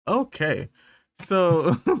 Okay,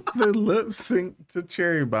 so they lip sync to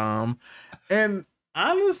 "Cherry Bomb," and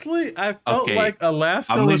honestly, I felt Okay, like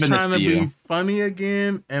Alaska I'm was leaving this trying to to be you. funny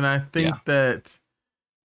again, and Yeah. I You think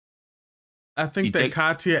that think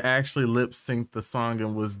Katya actually lip synced the song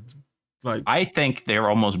and was like, I think they're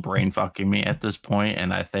almost brain fucking me at this point,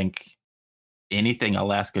 and I think anything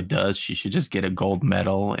Alaska does, she should just get a gold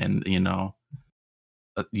medal and a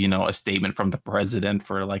statement from the president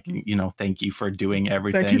for like thank you for doing "Thank you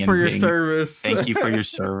everything for and your being service." thank you for your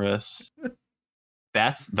service.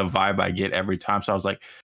 That's the vibe I get every time. So I was like,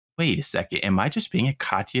 wait a second, am I just being a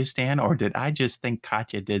Katya stan, or did I just think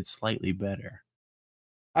Katya did slightly better?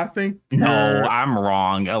 I think No, you're. I'm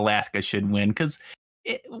wrong. Alaska should win because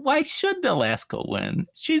why should Alaska win?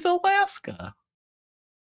 She's Alaska.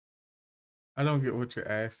 I don't get what you're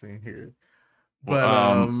asking here,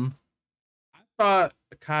 Well, but I thought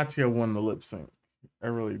Katya won the lip sync. I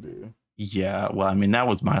really do. yeah. Well, I mean, that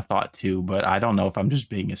was my thought too, but I don't know if I'm just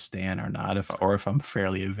being a stan or not, if I'm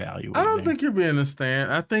fairly I don't evaluating. think you're being a stan.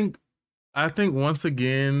 I think once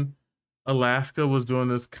again, Alaska was doing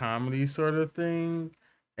this comedy sort of thing,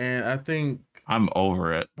 and I'm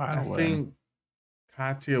over it, by I the way. think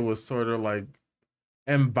Katya was sort of like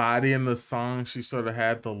embodying the song. She sort of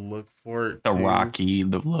had the look for it The too. Rocky,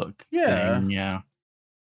 the look Yeah. thing, yeah.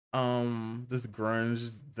 This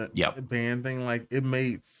grunge Yep. band thing, like it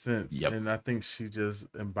made sense, Yep. and I think she just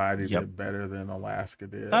embodied Yep. it better than Alaska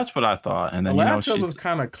did. That's what I thought. And then, Alaska was she's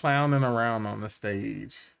kind of clowning around on the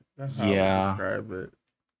stage. That's how I would yeah. describe it.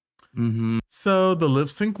 Mm-hmm. So the lip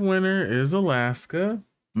sync winner is Alaska.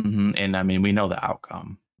 Mm-hmm. And I mean, we know the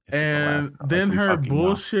outcome if it's And Alaska. Like then we her fucking know.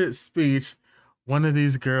 bullshit speech, one of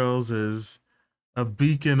these girls is a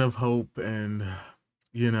beacon of hope, and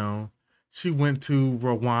you know, she went to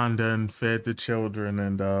Rwanda and fed the children,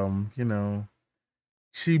 and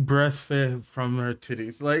she breastfed from her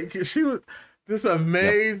titties. Like she was this Yep.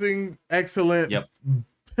 amazing, excellent Yep.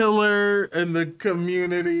 pillar in the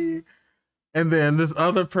community. And then this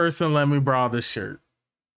other person let me borrow this shirt.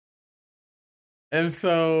 And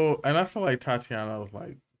I feel like Tatiana was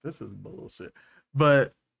like, this is bullshit.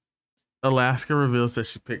 But Alaska reveals that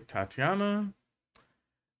she picked Tatiana.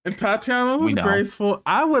 And Tatiana We was know. graceful.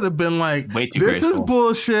 I would have been like, Way too this is graceful.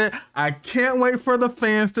 bullshit. I can't wait for the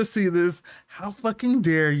fans to see this. How fucking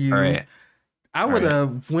dare All you? right. I All would right.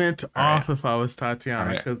 have went All right. off if I was All Tatiana,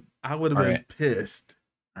 right. because I would have All been right. pissed.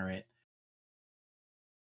 All right.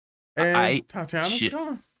 And Tatiana's Shit.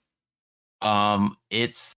 gone.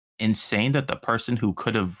 It's insane that the person who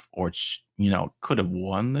could have could have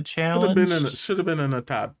won the challenge Should have been in the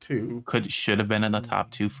top two. should have been in the top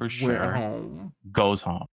 2 for Went sure. home. Goes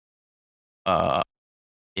home.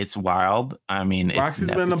 It's wild. I mean, it's Roxy's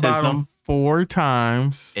been the bottom nepotism. 4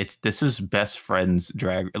 times. This is best friends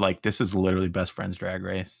drag, like this is literally best friends drag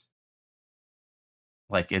race.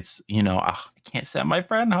 Like it's, I can't send my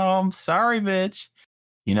friend home. Sorry, bitch.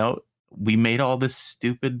 We made all this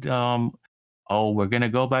stupid oh, we're gonna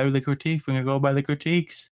go by the critiques. We're gonna go by the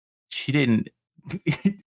critiques. She didn't.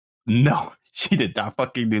 No, she did not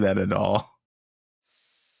fucking do that at all.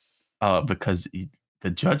 Because the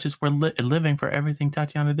judges were living for everything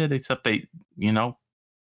Tatiana did, except they,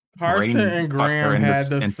 Carson brain and fucked her Graham had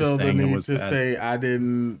to into feel the saying it need was to bad. say, I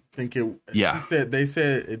didn't think it. Yeah. They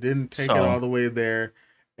said it didn't take it So all the way there,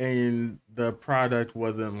 and the product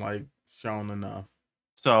wasn't like shown enough.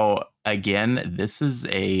 So again, this is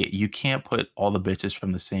you can't put all the bitches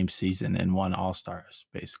from the same season in one All Stars,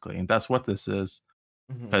 basically, and that's what this is,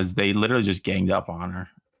 because they literally just ganged up on her,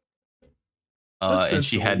 and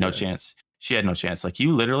she had Essentially, no yes. chance. She had no chance. Like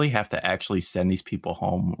you literally have to actually send these people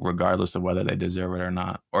home, regardless of whether they deserve it or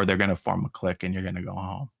not, or they're gonna form a clique and you're gonna go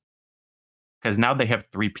home. Because now they have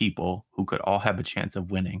 3 people who could all have a chance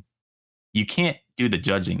of winning. You can't do the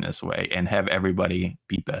judging this way and have everybody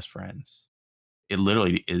be best friends. It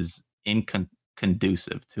literally is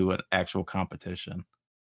conducive to an actual competition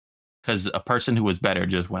because a person who was better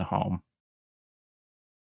just went home,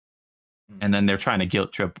 and then they're trying to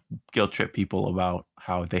guilt trip people about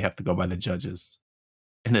how they have to go by the judges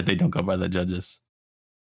and that they don't go by the judges.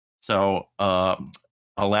 So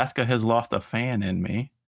Alaska has lost a fan in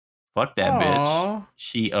me. Fuck that bitch.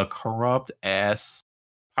 She a corrupt ass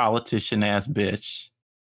politician ass bitch.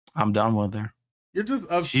 I'm done with her. You're just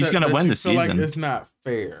upset. She's gonna win the season. Like it's not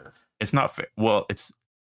fair. It's not fair. Well, it's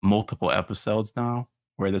multiple episodes now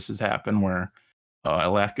where this has happened, where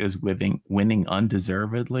Alaska is winning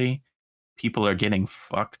undeservedly. People are getting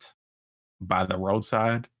fucked by the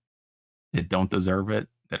roadside that don't deserve it,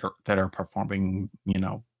 that are performing,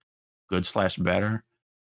 good/better.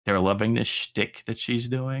 They're loving this shtick that she's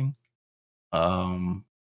doing. I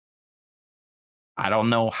don't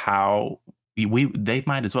know how they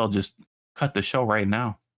might as well just cut the show right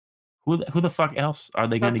now. Who the fuck else are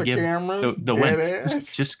they going to give the win?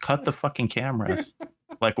 Just cut the fucking cameras.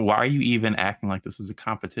 Like, why are you even acting like this is a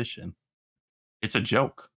competition? It's a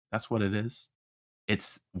joke. That's what it is.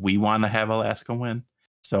 We want to have Alaska win.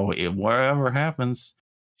 So whatever happens,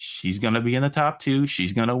 she's going to be in the top 2.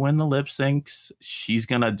 She's going to win the lip syncs. She's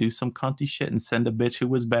going to do some cunty shit and send a bitch who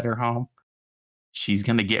was better home. She's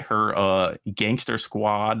going to get her gangster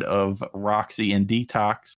squad of Roxy and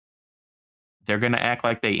Detox. They're going to act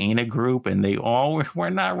like they ain't a group and we're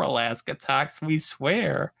not Alaska Tox, we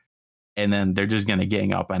swear. And then they're just going to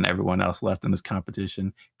gang up on everyone else left in this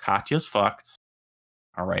competition. Katya's fucked.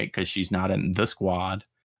 All right, because she's not in the squad.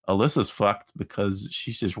 Alyssa's fucked because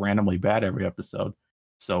she's just randomly bad every episode.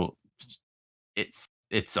 So it's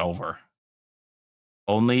over.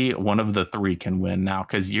 Only one of the 3 can win now,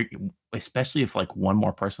 because especially if like one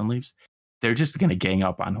more person leaves, they're just going to gang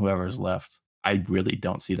up on whoever's left. I really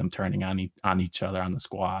don't see them turning on each other on the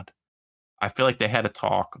squad. I feel like they had a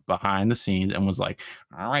talk behind the scenes and was like,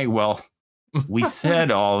 all right, well, we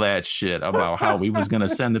said all that shit about how we was going to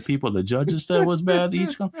send the people the judges said was bad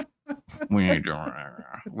each one. We ain't doing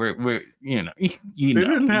we're they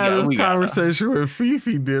didn't have a conversation with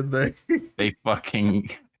Fifi, did they? They fucking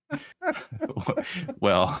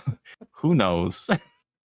well, who knows?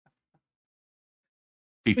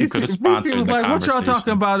 Fifi could have sponsored the conversation. What y'all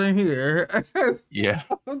talking about in here? Yeah.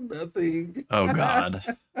 Nothing. Oh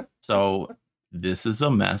God. So this is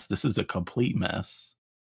a mess. This is a complete mess.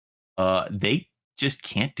 They just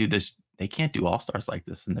can't do this. They can't do All-Stars like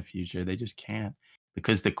this in the future. They just can't,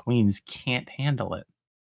 because the queens can't handle it.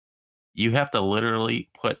 You have to literally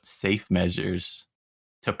put safe measures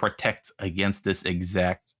to protect against this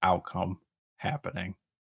exact outcome happening,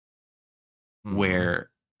 where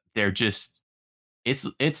they're just,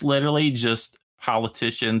 it's literally just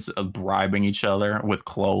politicians bribing each other with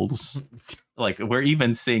clothes. Like, we're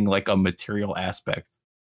even seeing like a material aspect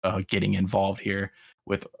getting involved here,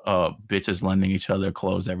 with bitches lending each other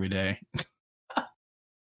clothes every day.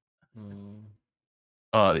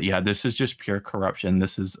 Yeah, this is just pure corruption.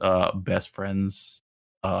 This is best friends,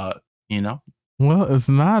 Well, it's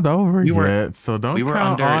not over yet, so don't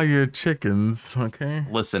count all your chickens, okay?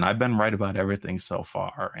 Listen, I've been right about everything so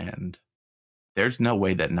far, and there's no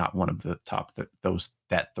way that not one of the top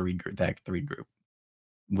that three group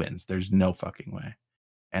wins. There's no fucking way.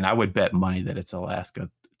 And I would bet money that it's Alaska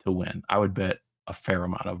to win. I would bet a fair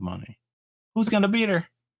amount of money. Who's gonna beat her?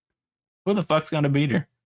 Who the fuck's gonna beat her?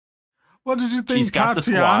 What did you think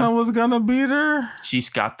Tatiana was gonna beat her? She's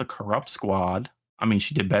got the corrupt squad. I mean,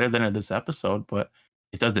 she did better than her this episode, but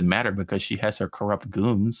it doesn't matter because she has her corrupt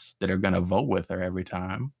goons that are gonna vote with her every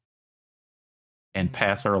time and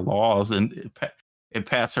pass her laws and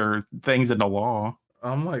pass her things in the law.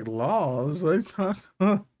 I'm like, laws? I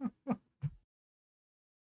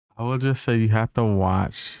will just say you have to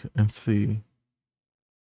watch and see.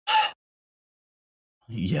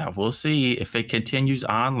 Yeah, we'll see if it continues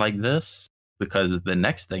on like this, because the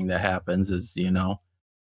next thing that happens is, the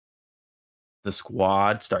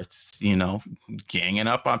squad starts, ganging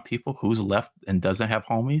up on people who's left and doesn't have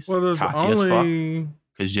homies. Well, there's Katya's only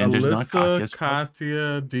because Gender's not Katya's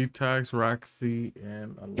Katya, Detox, Roxy,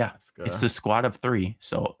 and Alaska. Yeah, it's the squad of 3.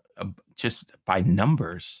 So just by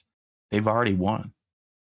numbers, they've already won.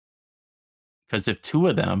 Because if 2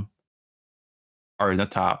 of them are in the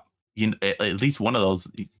top, at least one of those,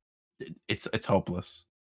 it's hopeless.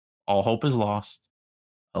 All hope is lost.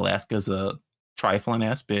 Alaska's a trifling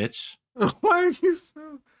ass bitch. Why are you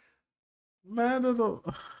so mad at the?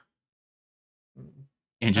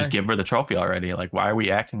 And just give her the trophy already. Like, why are we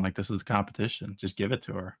acting like this is a competition? Just give it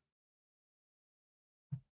to her.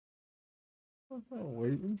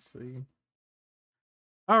 Wait and see.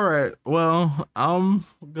 All right. Well,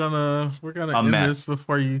 we're gonna A end this mess.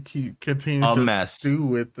 before you continue A to mess. stew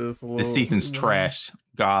with this a This little too season's long. trash.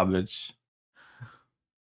 Garbage.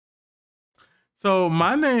 So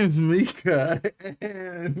my name's Mika,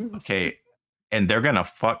 and Okay. And they're gonna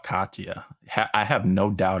fuck Katya. I have no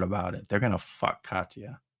doubt about it. They're gonna fuck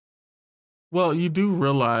Katya. well, you do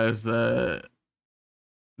realize that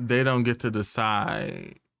they don't get to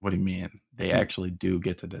decide. What do you mean? They actually do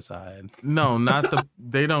get to decide. No,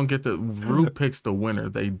 they don't get the Rue picks the winner.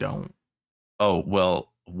 They don't. Oh,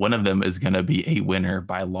 well, one of them is gonna be a winner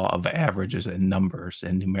by law of averages and numbers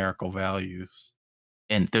and numerical values.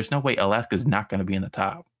 And there's no way Alaska's not gonna be in the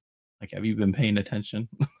top. Like, have you been paying attention?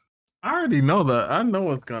 I already know that. I know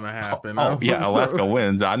what's gonna happen. Oh yeah, Alaska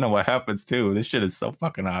wins. I know what happens too. This shit is so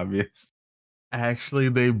fucking obvious. Actually,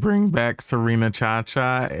 they bring back Serena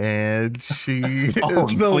Chacha, and she Oh,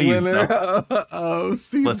 is the please, winner no. of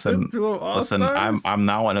season Listen, 2 of All listen. Stars. I'm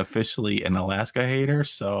now officially an Alaska hater.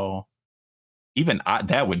 So even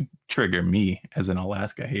that would trigger me as an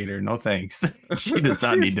Alaska hater. No thanks. She does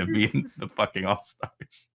not need to be in the fucking All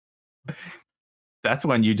Stars. That's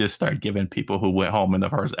when you just start giving people who went home in the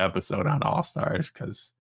first episode on All Stars,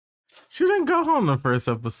 because She didn't go home the first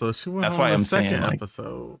episode. She went that's home why the I'm second saying,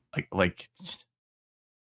 episode. like,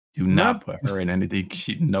 do Not. not put her in anything.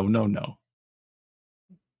 No, no, no,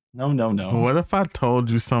 no, no, no. What if I told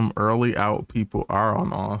you some early out people are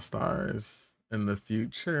on All Stars in the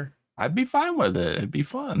future? I'd be fine with it. It'd be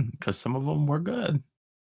fun because some of them were good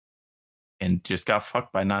and just got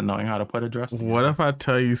fucked by not knowing how to put a dress together. What if I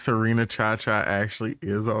tell you Serena Chacha actually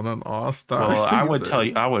is on an All Star? Well, I would tell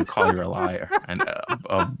you. I would call you a liar and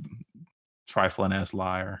a trifling ass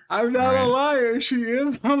liar. I'm not a liar. She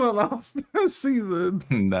is on an All Star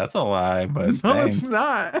season. That's a lie, but no, it's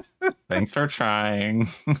not. Thanks for trying.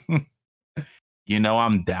 You know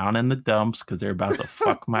I'm down in the dumps because they're about to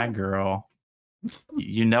fuck my girl.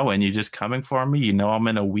 You know, and you're just coming for me. You know I'm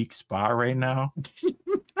in a weak spot right now.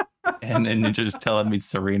 And then you're just telling me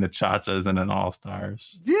Serena Chacha isn't an All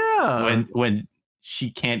Stars. Yeah. When she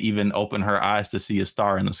can't even open her eyes to see a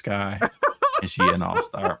star in the sky, and she an All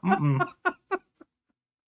Star.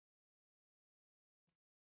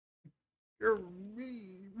 You're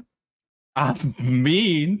mean. I'm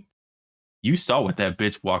mean. You saw what that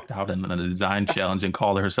bitch walked out in the design challenge and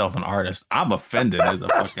called herself an artist. I'm offended as a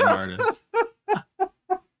fucking artist.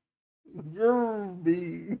 You're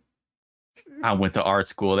mean. I went to art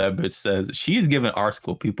school. That bitch says she's giving art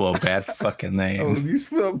school people a bad fucking name. Oh, you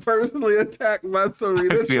feel personally attacked by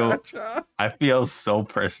Serena Chacha? I feel so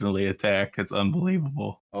personally attacked. It's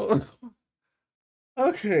unbelievable. Oh.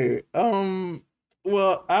 Okay.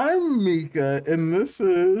 Well, I'm Mika, and this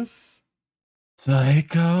is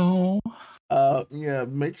Psycho. Yeah,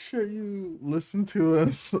 make sure you listen to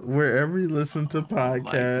us wherever you listen to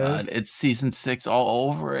podcasts. Oh my God, it's season 6 all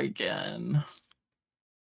over again.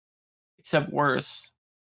 Except worse.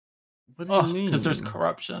 What do you mean? Because there's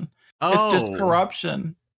corruption. Oh. It's just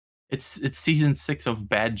corruption. It's season 6 of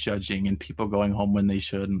bad judging and people going home when they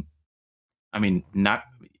shouldn't. I mean, not.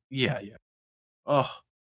 Yeah. Oh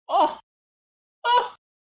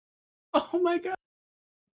my God.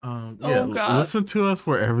 Yeah, listen to us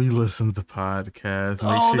wherever you listen to podcasts.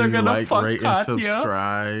 Make sure you like, rate, and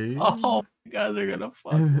subscribe. Oh my God, they're gonna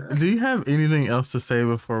fuck her. Do you have anything else to say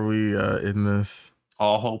before we end this?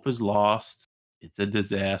 All hope is lost. It's a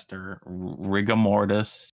disaster. Rigor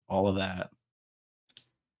mortis. All of that.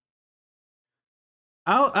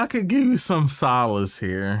 I could give you some solace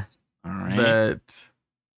here. All right. That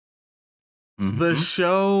the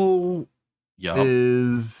show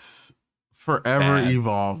is forever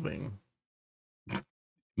evolving.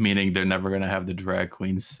 Meaning they're never going to have the drag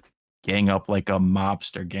queens gang up like a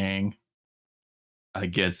mobster gang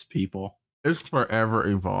against people. It's forever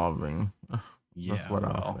evolving. Yeah, that's what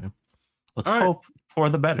I'll say. Let's hope for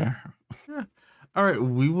the better. Yeah. All right.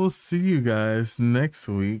 We will see you guys next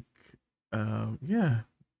week. Yeah.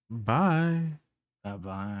 Bye.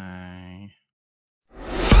 Bye-bye.